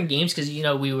different games, because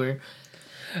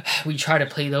we try to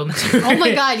play them. Oh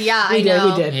my god, yeah, we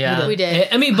did. Yeah, we did.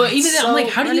 I mean, but even then, I'm like,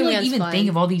 how do you like even fun. think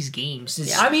of all these games?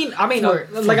 I mean, like I'm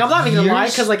not even gonna lie,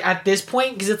 because like at this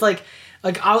point, because it's like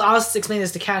I'll explain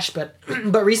this to Cash, but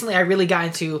recently I really got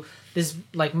into this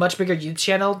like much bigger youth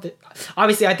channel.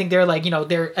 Obviously, I think they're like,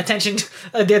 their attention,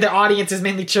 their audience is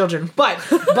mainly children. But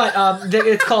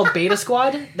it's called Beta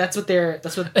Squad. That's what.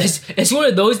 It's one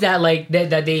of those that like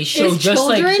that they show it's just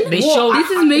children? like they show.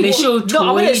 This is me. They show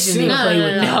toys and they play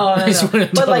with. No.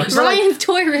 But like Ryan's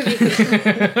toy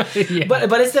review.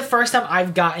 But it's the first time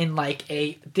I've gotten like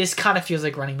this kind of feels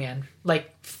like Running Man, like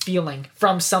feeling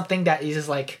from something that is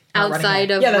like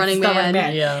outside of Running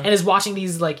Man. Yeah. And is watching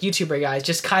these like YouTuber guys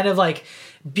just kind of like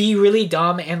be really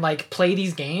dumb and like play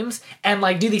these games and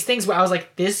like do these things where I was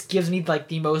like, this gives me like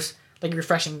the most like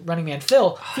refreshing Running Man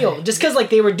feel just because like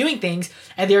they were doing things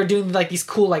and they were doing like these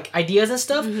cool like ideas and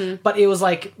stuff, but it was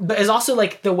like it's also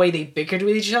like the way they bickered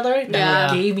with each other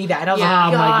that gave me that. And I was like,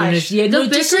 oh my goodness, the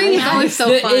bickering is always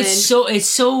so fun.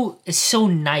 It's so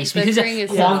nice because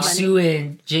Kwang Soo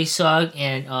and Jae Suk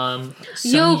and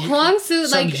Kwang Soo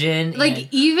like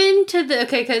even to the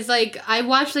because like I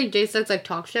watched like Jae Suk's like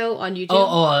talk show on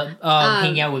YouTube.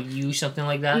 Hang Out With You, something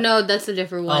like that. No, that's a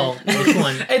different one. Oh, which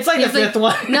one? It's like the fifth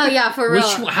one. No, yeah, for real.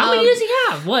 How many does he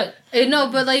have? What? No,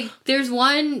 but like there's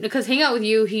one because Hang Out With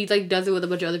You, he like does it with a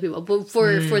bunch of other people. But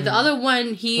for the other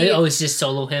one, it's just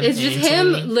solo him. It's just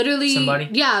him. Literally, somebody.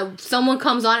 Yeah, someone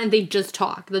comes on and they just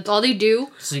talk. That's all they do.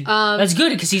 That's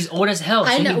good because he's old as hell.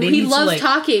 So I know he loves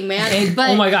talking, man.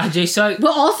 But, oh my god, Jae Suk.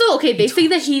 But also, they say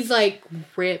that he's like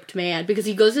ripped, man, because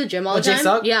he goes to the gym all the time. Jae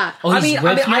Suk? Yeah. Oh, I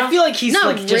feel like he's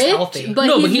like just healthy. But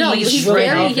he's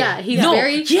very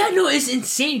very. Yeah, no, it's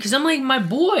insane because I'm like my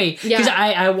boy. Because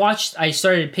I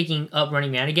started picking up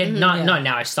Running Man again. Not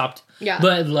now. I stopped. Yeah.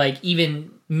 But like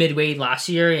even midway last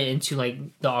year into like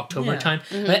the October time,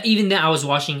 but even then I was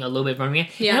watching a little bit of Running Man.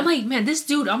 Yeah. And I'm like, man, this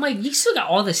dude. I'm like, you still got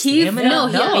all the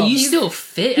stamina. And you still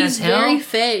fit as hell. He's very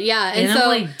fit. Yeah. And so,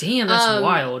 I'm like, damn, that's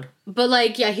wild. But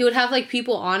like, yeah, he would have like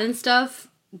people on and stuff.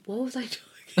 What was I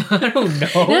doing? I don't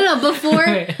know. No.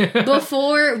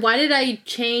 Before, why did I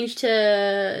change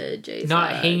to Jason?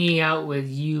 Not Hanging Out With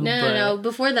You. No.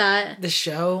 Before that, the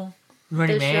show.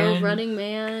 Running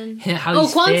Man.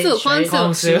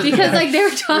 Kwang Soo. Because like they were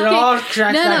talking.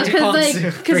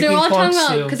 Because they were all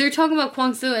talking about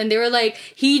Kwang Soo, and they were like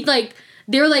he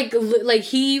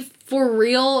for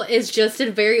real is just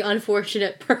a very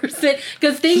unfortunate person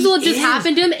because things will just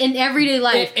happen to him in everyday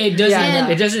life. It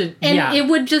doesn't. And it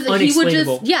would just it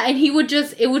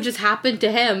would just happen to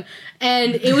him.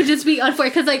 And it would just be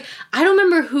unfortunate because, like, I don't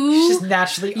remember who. He's just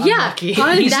naturally unlucky.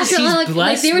 Yeah,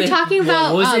 like they were talking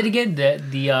about. What was it again?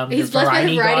 He's blessed by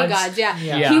the variety gods. Yeah.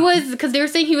 He was because they were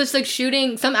saying he was like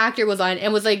shooting. Some actor was on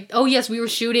and was like, "Oh yes, we were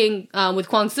shooting with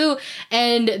Kwang Soo,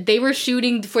 and they were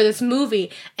shooting for this movie.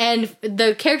 And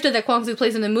the character that Kwang Soo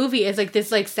plays in the movie is like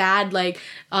this like sad like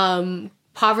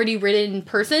poverty-ridden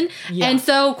person, and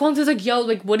so Kwang Soo's like, yo,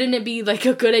 like, wouldn't it be like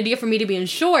a good idea for me to be in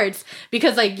shorts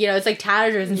because like it's like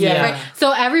tatters and stuff, right?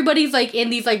 So everybody's like in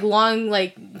these like long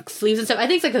like sleeves and stuff. I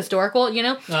think it's like historical,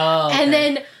 and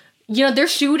then they're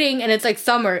shooting and it's like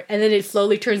summer and then it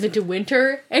slowly turns into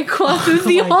winter and Kwang Soo's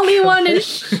the only one in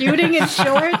shooting in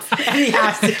shorts. He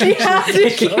has to keep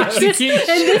shooting.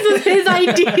 And this is his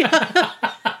idea.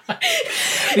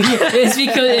 It's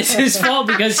because it's his fault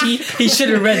because he should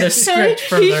have read the script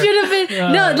further. He should have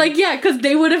been because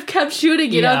they would have kept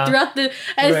shooting throughout the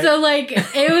so like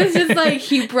it was just like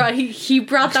he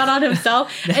brought that on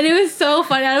himself and it was so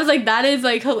funny. I was like, that is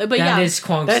like hilarious. But that is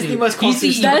Kwang Soo. That's the most Kwang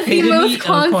Soo. That's the most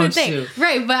Kwang Soo thing,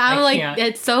 right? But I'm like,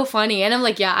 it's so funny, and I'm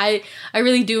like, I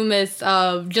really do miss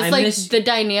the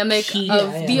dynamic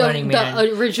of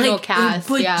the original cast.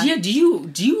 But do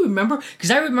you remember?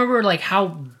 Because I remember like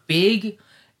how big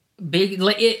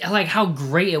like how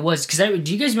great it was. Because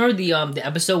do you guys remember the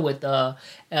episode with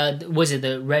was it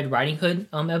the Red Riding Hood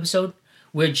episode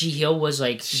where Ji Hill was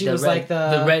like she was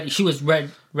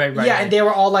red Riding and they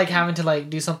were all like having to like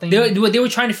do something. They were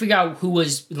trying to figure out who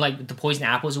was like the poison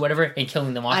apples or whatever and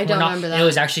killing them off. I don't remember that. And it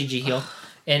was actually Ji Hill.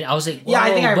 And I was like, whoa. Yeah,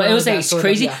 I think I remember. But it was like it's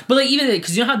crazy. But like even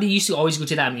because you know how they used to always go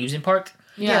to that amusement park.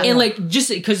 Yeah. And like just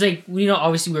because like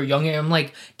obviously we were younger. I'm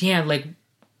like, damn, like.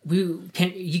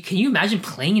 Can you imagine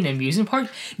playing in an amusement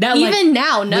park? That even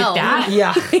now, no. With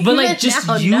that, but like just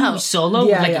solo,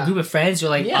 with like a group of friends or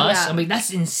like us. I mean,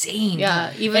 that's insane.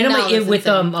 Yeah, even and now, I'm like with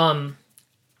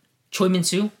Choi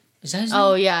Min-soo. Is that his name?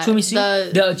 Oh yeah, Choi Min-soo.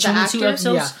 The Choi Min-soo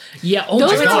episodes. Yeah. Oh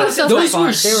my god, those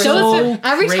were so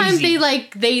every crazy. time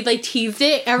they teased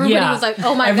it, everybody was like,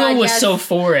 "Oh my god!" Everyone was so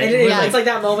for it. It's like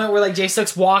that moment where like Jae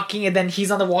Suk's walking and then he's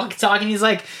on the walkie-talkie and he's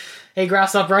like, "Hey,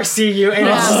 Grasshopper, I see you," and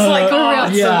it's just like,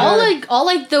 all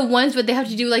like the ones where they have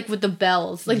to do like with the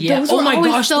bells, like those were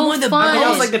always so the one fun. That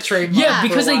was like the trademark. Yeah,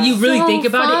 because like you really think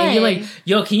about it, and you're like,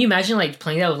 "Yo, can you imagine like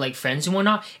playing that with like friends and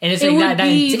whatnot?" And it's like that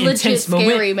intense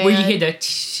moment where you hear the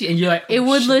and you're like, it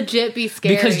would legit be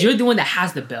scary because you're the one that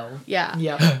has the bell. Yeah.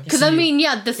 Because I mean,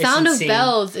 the sound of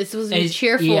bells is supposed to be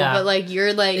cheerful, but like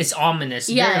you're like it's ominous.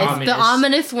 Yeah, it's the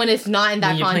ominous when it's not in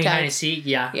that context. Hide and seek.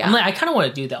 Yeah. I'm like, I kind of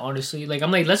want to do that honestly. Like,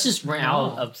 I'm like, let's just rent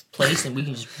out a place and we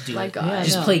can just do it.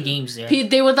 Just play games there.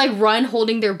 They would like run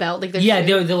holding their belt, like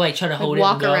they'll like try to hold it,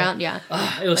 walk around. Yeah,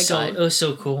 it was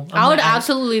so cool. I would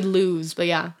absolutely lose, but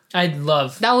yeah, I'd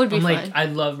love that. Would be fun. Like, I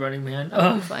love Running Man.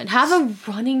 That would be fun. Have a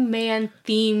Running Man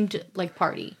themed like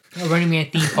party. a Running Man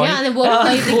theme party. Yeah, and then we'll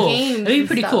play the cool. games. That'd be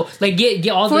pretty cool. Like get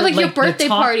all for the, like your birthday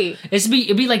top, party. It'd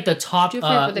be like the top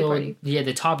birthday party. yeah,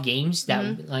 the top games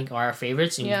that like are our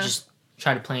favorites, and we just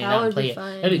try to plan it out and play it.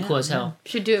 Fun. That'd be cool as hell.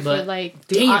 Should do it for like.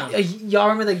 Dude, y'all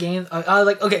remember the game?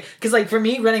 Like okay, because like for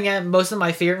me, Running Man, most of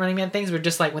my favorite Running Man things were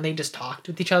just like when they just talked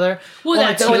with each other. Well,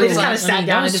 like, that too. when they just kind of sat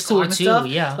down and just cool talked too. and stuff.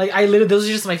 Yeah, like I literally those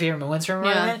are just my favorite moments from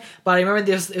Running Man. But I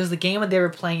remember it was the game that they were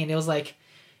playing, and it was like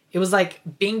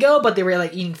bingo, but they were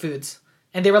like eating foods.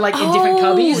 And they were like in different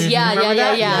cubbies.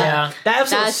 Yeah. That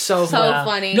episode was so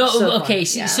funny. No, so okay.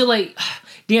 Funny. So like,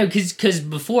 yeah, because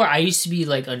before I used to be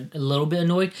like a little bit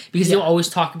annoyed because they'll always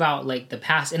talk about like the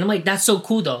past, and I'm like, that's so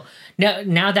cool though.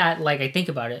 Now that like I think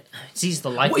about it, it's the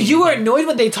life. Well, you were annoyed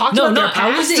when they talked about their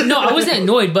past? I wasn't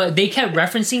annoyed, but they kept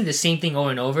referencing the same thing over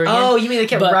and over again. Oh, you mean they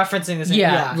kept referencing the same?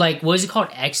 Yeah, like what is it called,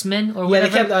 X-Men or whatever?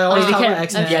 They kept always talking about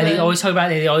X-Men. Yeah, they always talk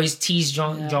about it. They always tease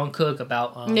John Cook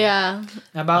about about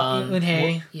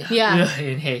Eun-hye. Yeah,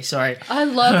 Eun-hye. Sorry, I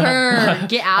love her.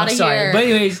 Get out of here. But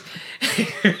anyways.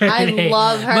 I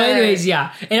love her. But anyways,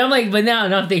 yeah. And I'm like, but now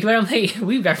I'm thinking about it, I'm like,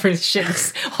 we reference shit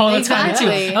all the time too.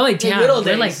 I'm like, damn,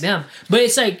 they're like them. But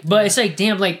it's like,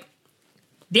 damn, like,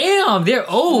 damn, they're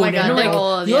old. Oh my God, and they're like,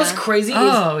 old. You know what's crazy?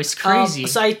 It's crazy.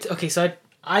 So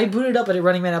I booted up a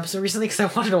Running Man episode recently because I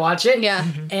wanted to watch it. Yeah.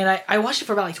 And I watched it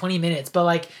for about like 20 minutes. But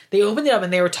like they opened it up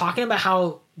and they were talking about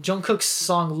how Jungkook's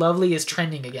song "Lovely" is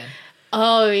trending again.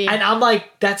 Oh yeah, and I'm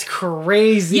like, that's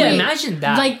crazy. Yeah, imagine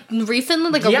that. Like recently,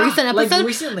 like a recent episode. Like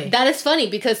recently, that is funny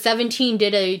because 17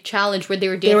 did a challenge where they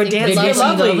were dancing. They were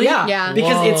dancing to Lovely. Yeah,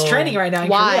 because it's trending right now in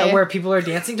Korea where people are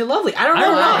dancing to Lovely. I don't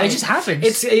know why. It just happens.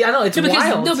 It's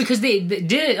wild. Because they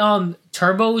did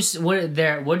Turbo's what is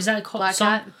that called? Black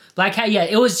Hat. Black Hat, yeah,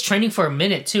 it was trending for a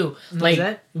minute too, like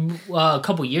a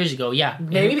couple years ago, yeah.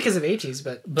 Maybe because of H's,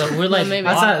 but we're like,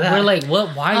 we're like, what?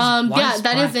 Why? Yeah,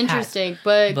 that is interesting,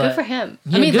 but good for him.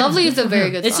 I mean, Lovely is a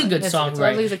very good song. It's a good song,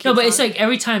 right? Lovely's a cute no, but song. it's like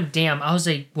every time, damn, I was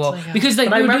like, well, because like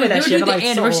they were doing the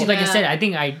anniversary, like I said, I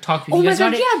think I talked with you guys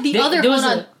about it. Oh my god,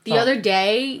 yeah, the other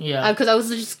day, because I was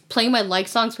just playing my like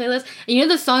songs playlist, and you know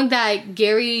the song that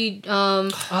Gary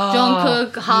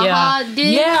Jungkook Haha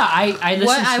did? Yeah, I listened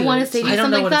What I Want to Say to You,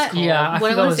 something like that? Yeah,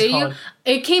 What I Want to Say to You.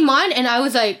 It came on, and I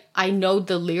was like, I know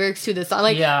the lyrics to this song.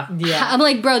 Like, I'm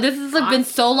like, bro, this has like been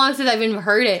so long since I've even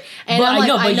heard it, and I'm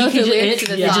like, I know the lyrics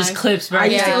to this song. It just clips very. I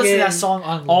used to listen to that song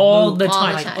on all the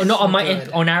time.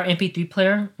 On our MP3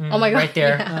 player. Oh my god, right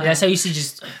there. That's how I used to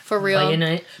just for real. Play in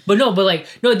it. But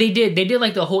they did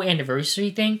like the whole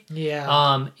anniversary thing.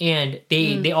 Yeah. And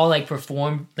they all like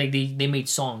performed, like they made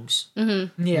songs.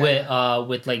 Mm-hmm. Yeah.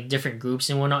 With like different groups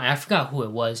and whatnot. I forgot who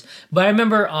it was, but I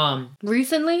remember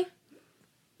recently.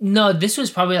 No, this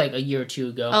was probably like a year or two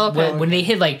ago. Oh, okay. When they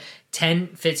hit like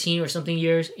 10, 15 or something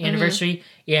years anniversary,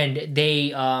 and they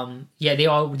they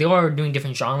all were doing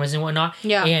different genres and whatnot.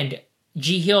 Yeah. And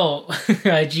Ji-Hyo,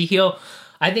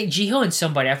 I think Ji-Hyo and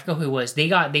somebody, I forgot who it was. They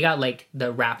got like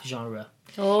the rap genre.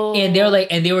 Oh. And they were like,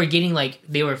 and they were getting like,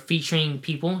 they were featuring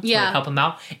people to like, help them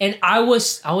out. And I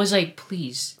was like,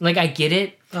 please, like I get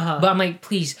it, but I'm like,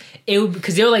 please,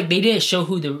 because they were like, they didn't show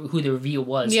who the reveal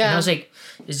was. Yeah. And I was like,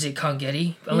 is it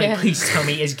Kongeti? I'm like, please tell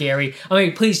me it's Gary. I'm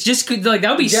like, please, just like that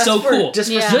would be so cool. Just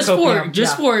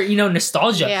for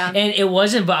nostalgia. Yeah. And it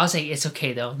wasn't, but I was like, it's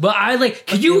okay though. But I like,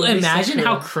 could you imagine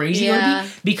how crazy it would be?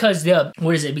 Because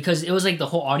because it was like the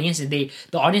whole audience, and the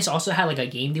audience also had like a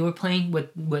game they were playing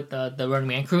with the Running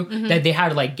Man crew that they had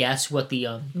to like guess what the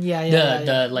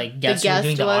like guests were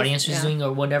doing, the audience was doing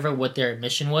or whatever, what their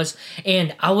mission was.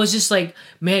 And I was just like,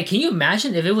 man, can you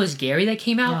imagine if it was Gary that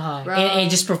came out and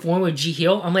just performed with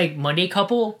Ji-Hyo? I'm like, Monday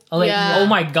couple. I'm like, oh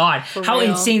my god, how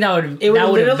insane that would. It would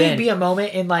literally be a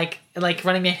moment in like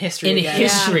Running Man history.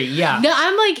 No,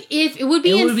 I'm like, if it would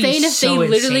be insane if they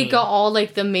literally got all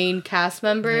like the main cast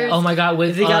members. Oh my god,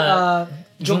 with they got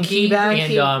Junkie back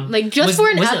and like just for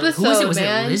an episode, was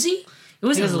man. It Lizzie? It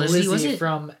wasn't Lizzie, was it?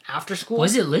 From After School?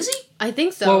 Was it Lizzie? I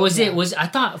think so. Or was it? I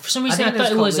thought for some reason I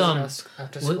thought it was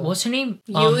what's her name?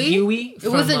 Yui. It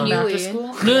wasn't Yui.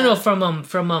 No,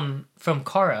 from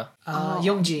Kara.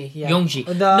 Youngji. Yeah. Youngji.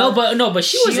 But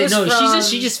she wasn't.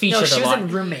 She just featured a lot. She was in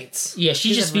Roommates. Yeah,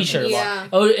 she just featured a lot.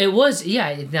 Oh, it was. Yeah,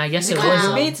 I guess it was.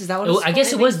 Roommates? Is that what it was? I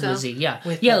guess it was Lizzie. Yeah,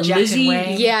 Lizzie.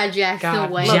 Yeah, Jackson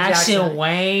Wang. Jackson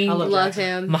Wang. I love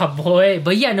him. My boy.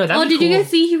 But yeah, no, that. Did you guys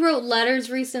see he wrote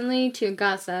letters recently to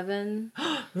GOT7?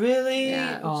 Really?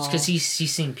 Yeah. Because he's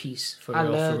singing peace for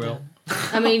real.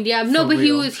 I mean, yeah, no, but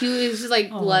he was just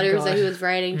like letters that he was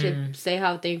writing to say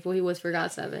how thankful he was for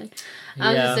GOT7.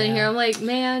 I'm just sitting here, I'm like,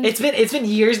 man, it's been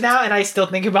years now, and I still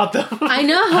think about them. I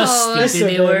know how stupid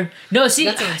they were. No,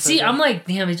 see, I'm like,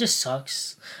 damn, it just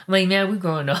sucks. like, man, we're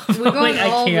growing up. We're growing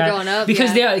old. We're growing up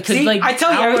because like I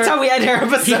tell you every time we end our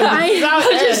episode. Yeah,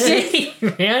 I'm just saying,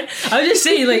 man. I'm just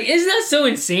saying, like, isn't that so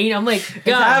insane? I'm like,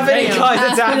 God, it's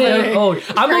happening. Old.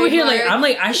 I'm over here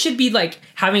like I should be like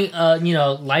having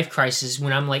life crisis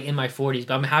when I'm like in my 40s,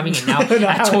 but I'm having it now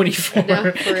at 24.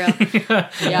 No, for real.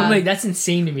 I'm like, that's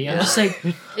insane to me. I'm just like,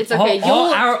 it's okay.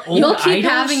 You'll keep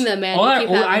having them, man. All our old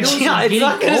idols are getting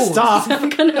old.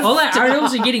 All our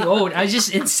idols are getting old. It's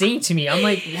just insane to me. I'm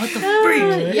like, what the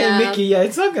freak? Yeah, Mickey. Yeah,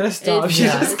 it's not gonna stop. You're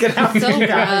just gonna have to keep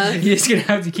having. You're just gonna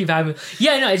have to keep having.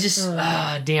 Yeah, no, it's just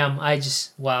damn.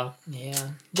 Wow. Yeah.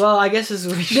 Well, I guess this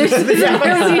is we should. Oh my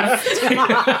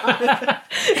god.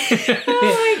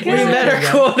 We met our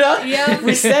quota. Yeah.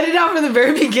 We set it out from the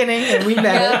very beginning, and we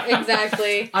met it.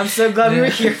 Exactly. I'm so glad we were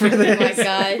here for this. Oh my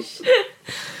gosh.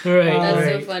 Right. That's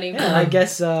so funny. I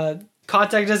guess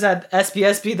contact us at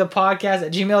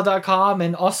spsbthepodcast@gmail.com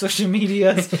and all social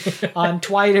medias on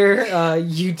Twitter,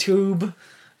 YouTube,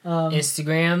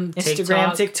 Instagram,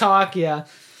 TikTok, yeah.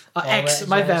 X,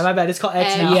 my bad. It's called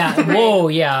X now. Yeah. Whoa,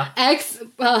 yeah. X,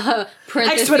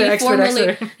 X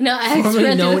Twitter. No, X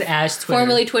formerly known as Twitter.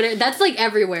 Formerly Twitter. That's like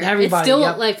everywhere. Everybody, it's still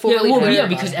like formerly Twitter. Yeah,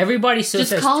 because everybody still just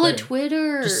says call Twitter. it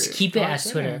Twitter. Just keep it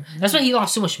as Twitter. That's why he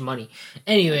lost so much money.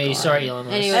 Anyway, sorry, Elon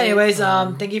Musk. Anyways,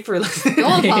 thank you for listening.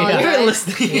 Don't apologize.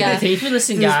 Thank you for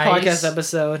listening, guys. This podcast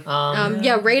episode.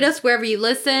 Rate us wherever you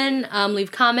listen.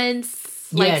 Leave comments.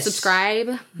 Like,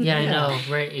 subscribe. Yeah, I know.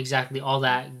 Right, exactly. All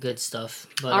that good stuff.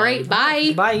 But, all right,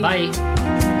 bye. Bye. Bye.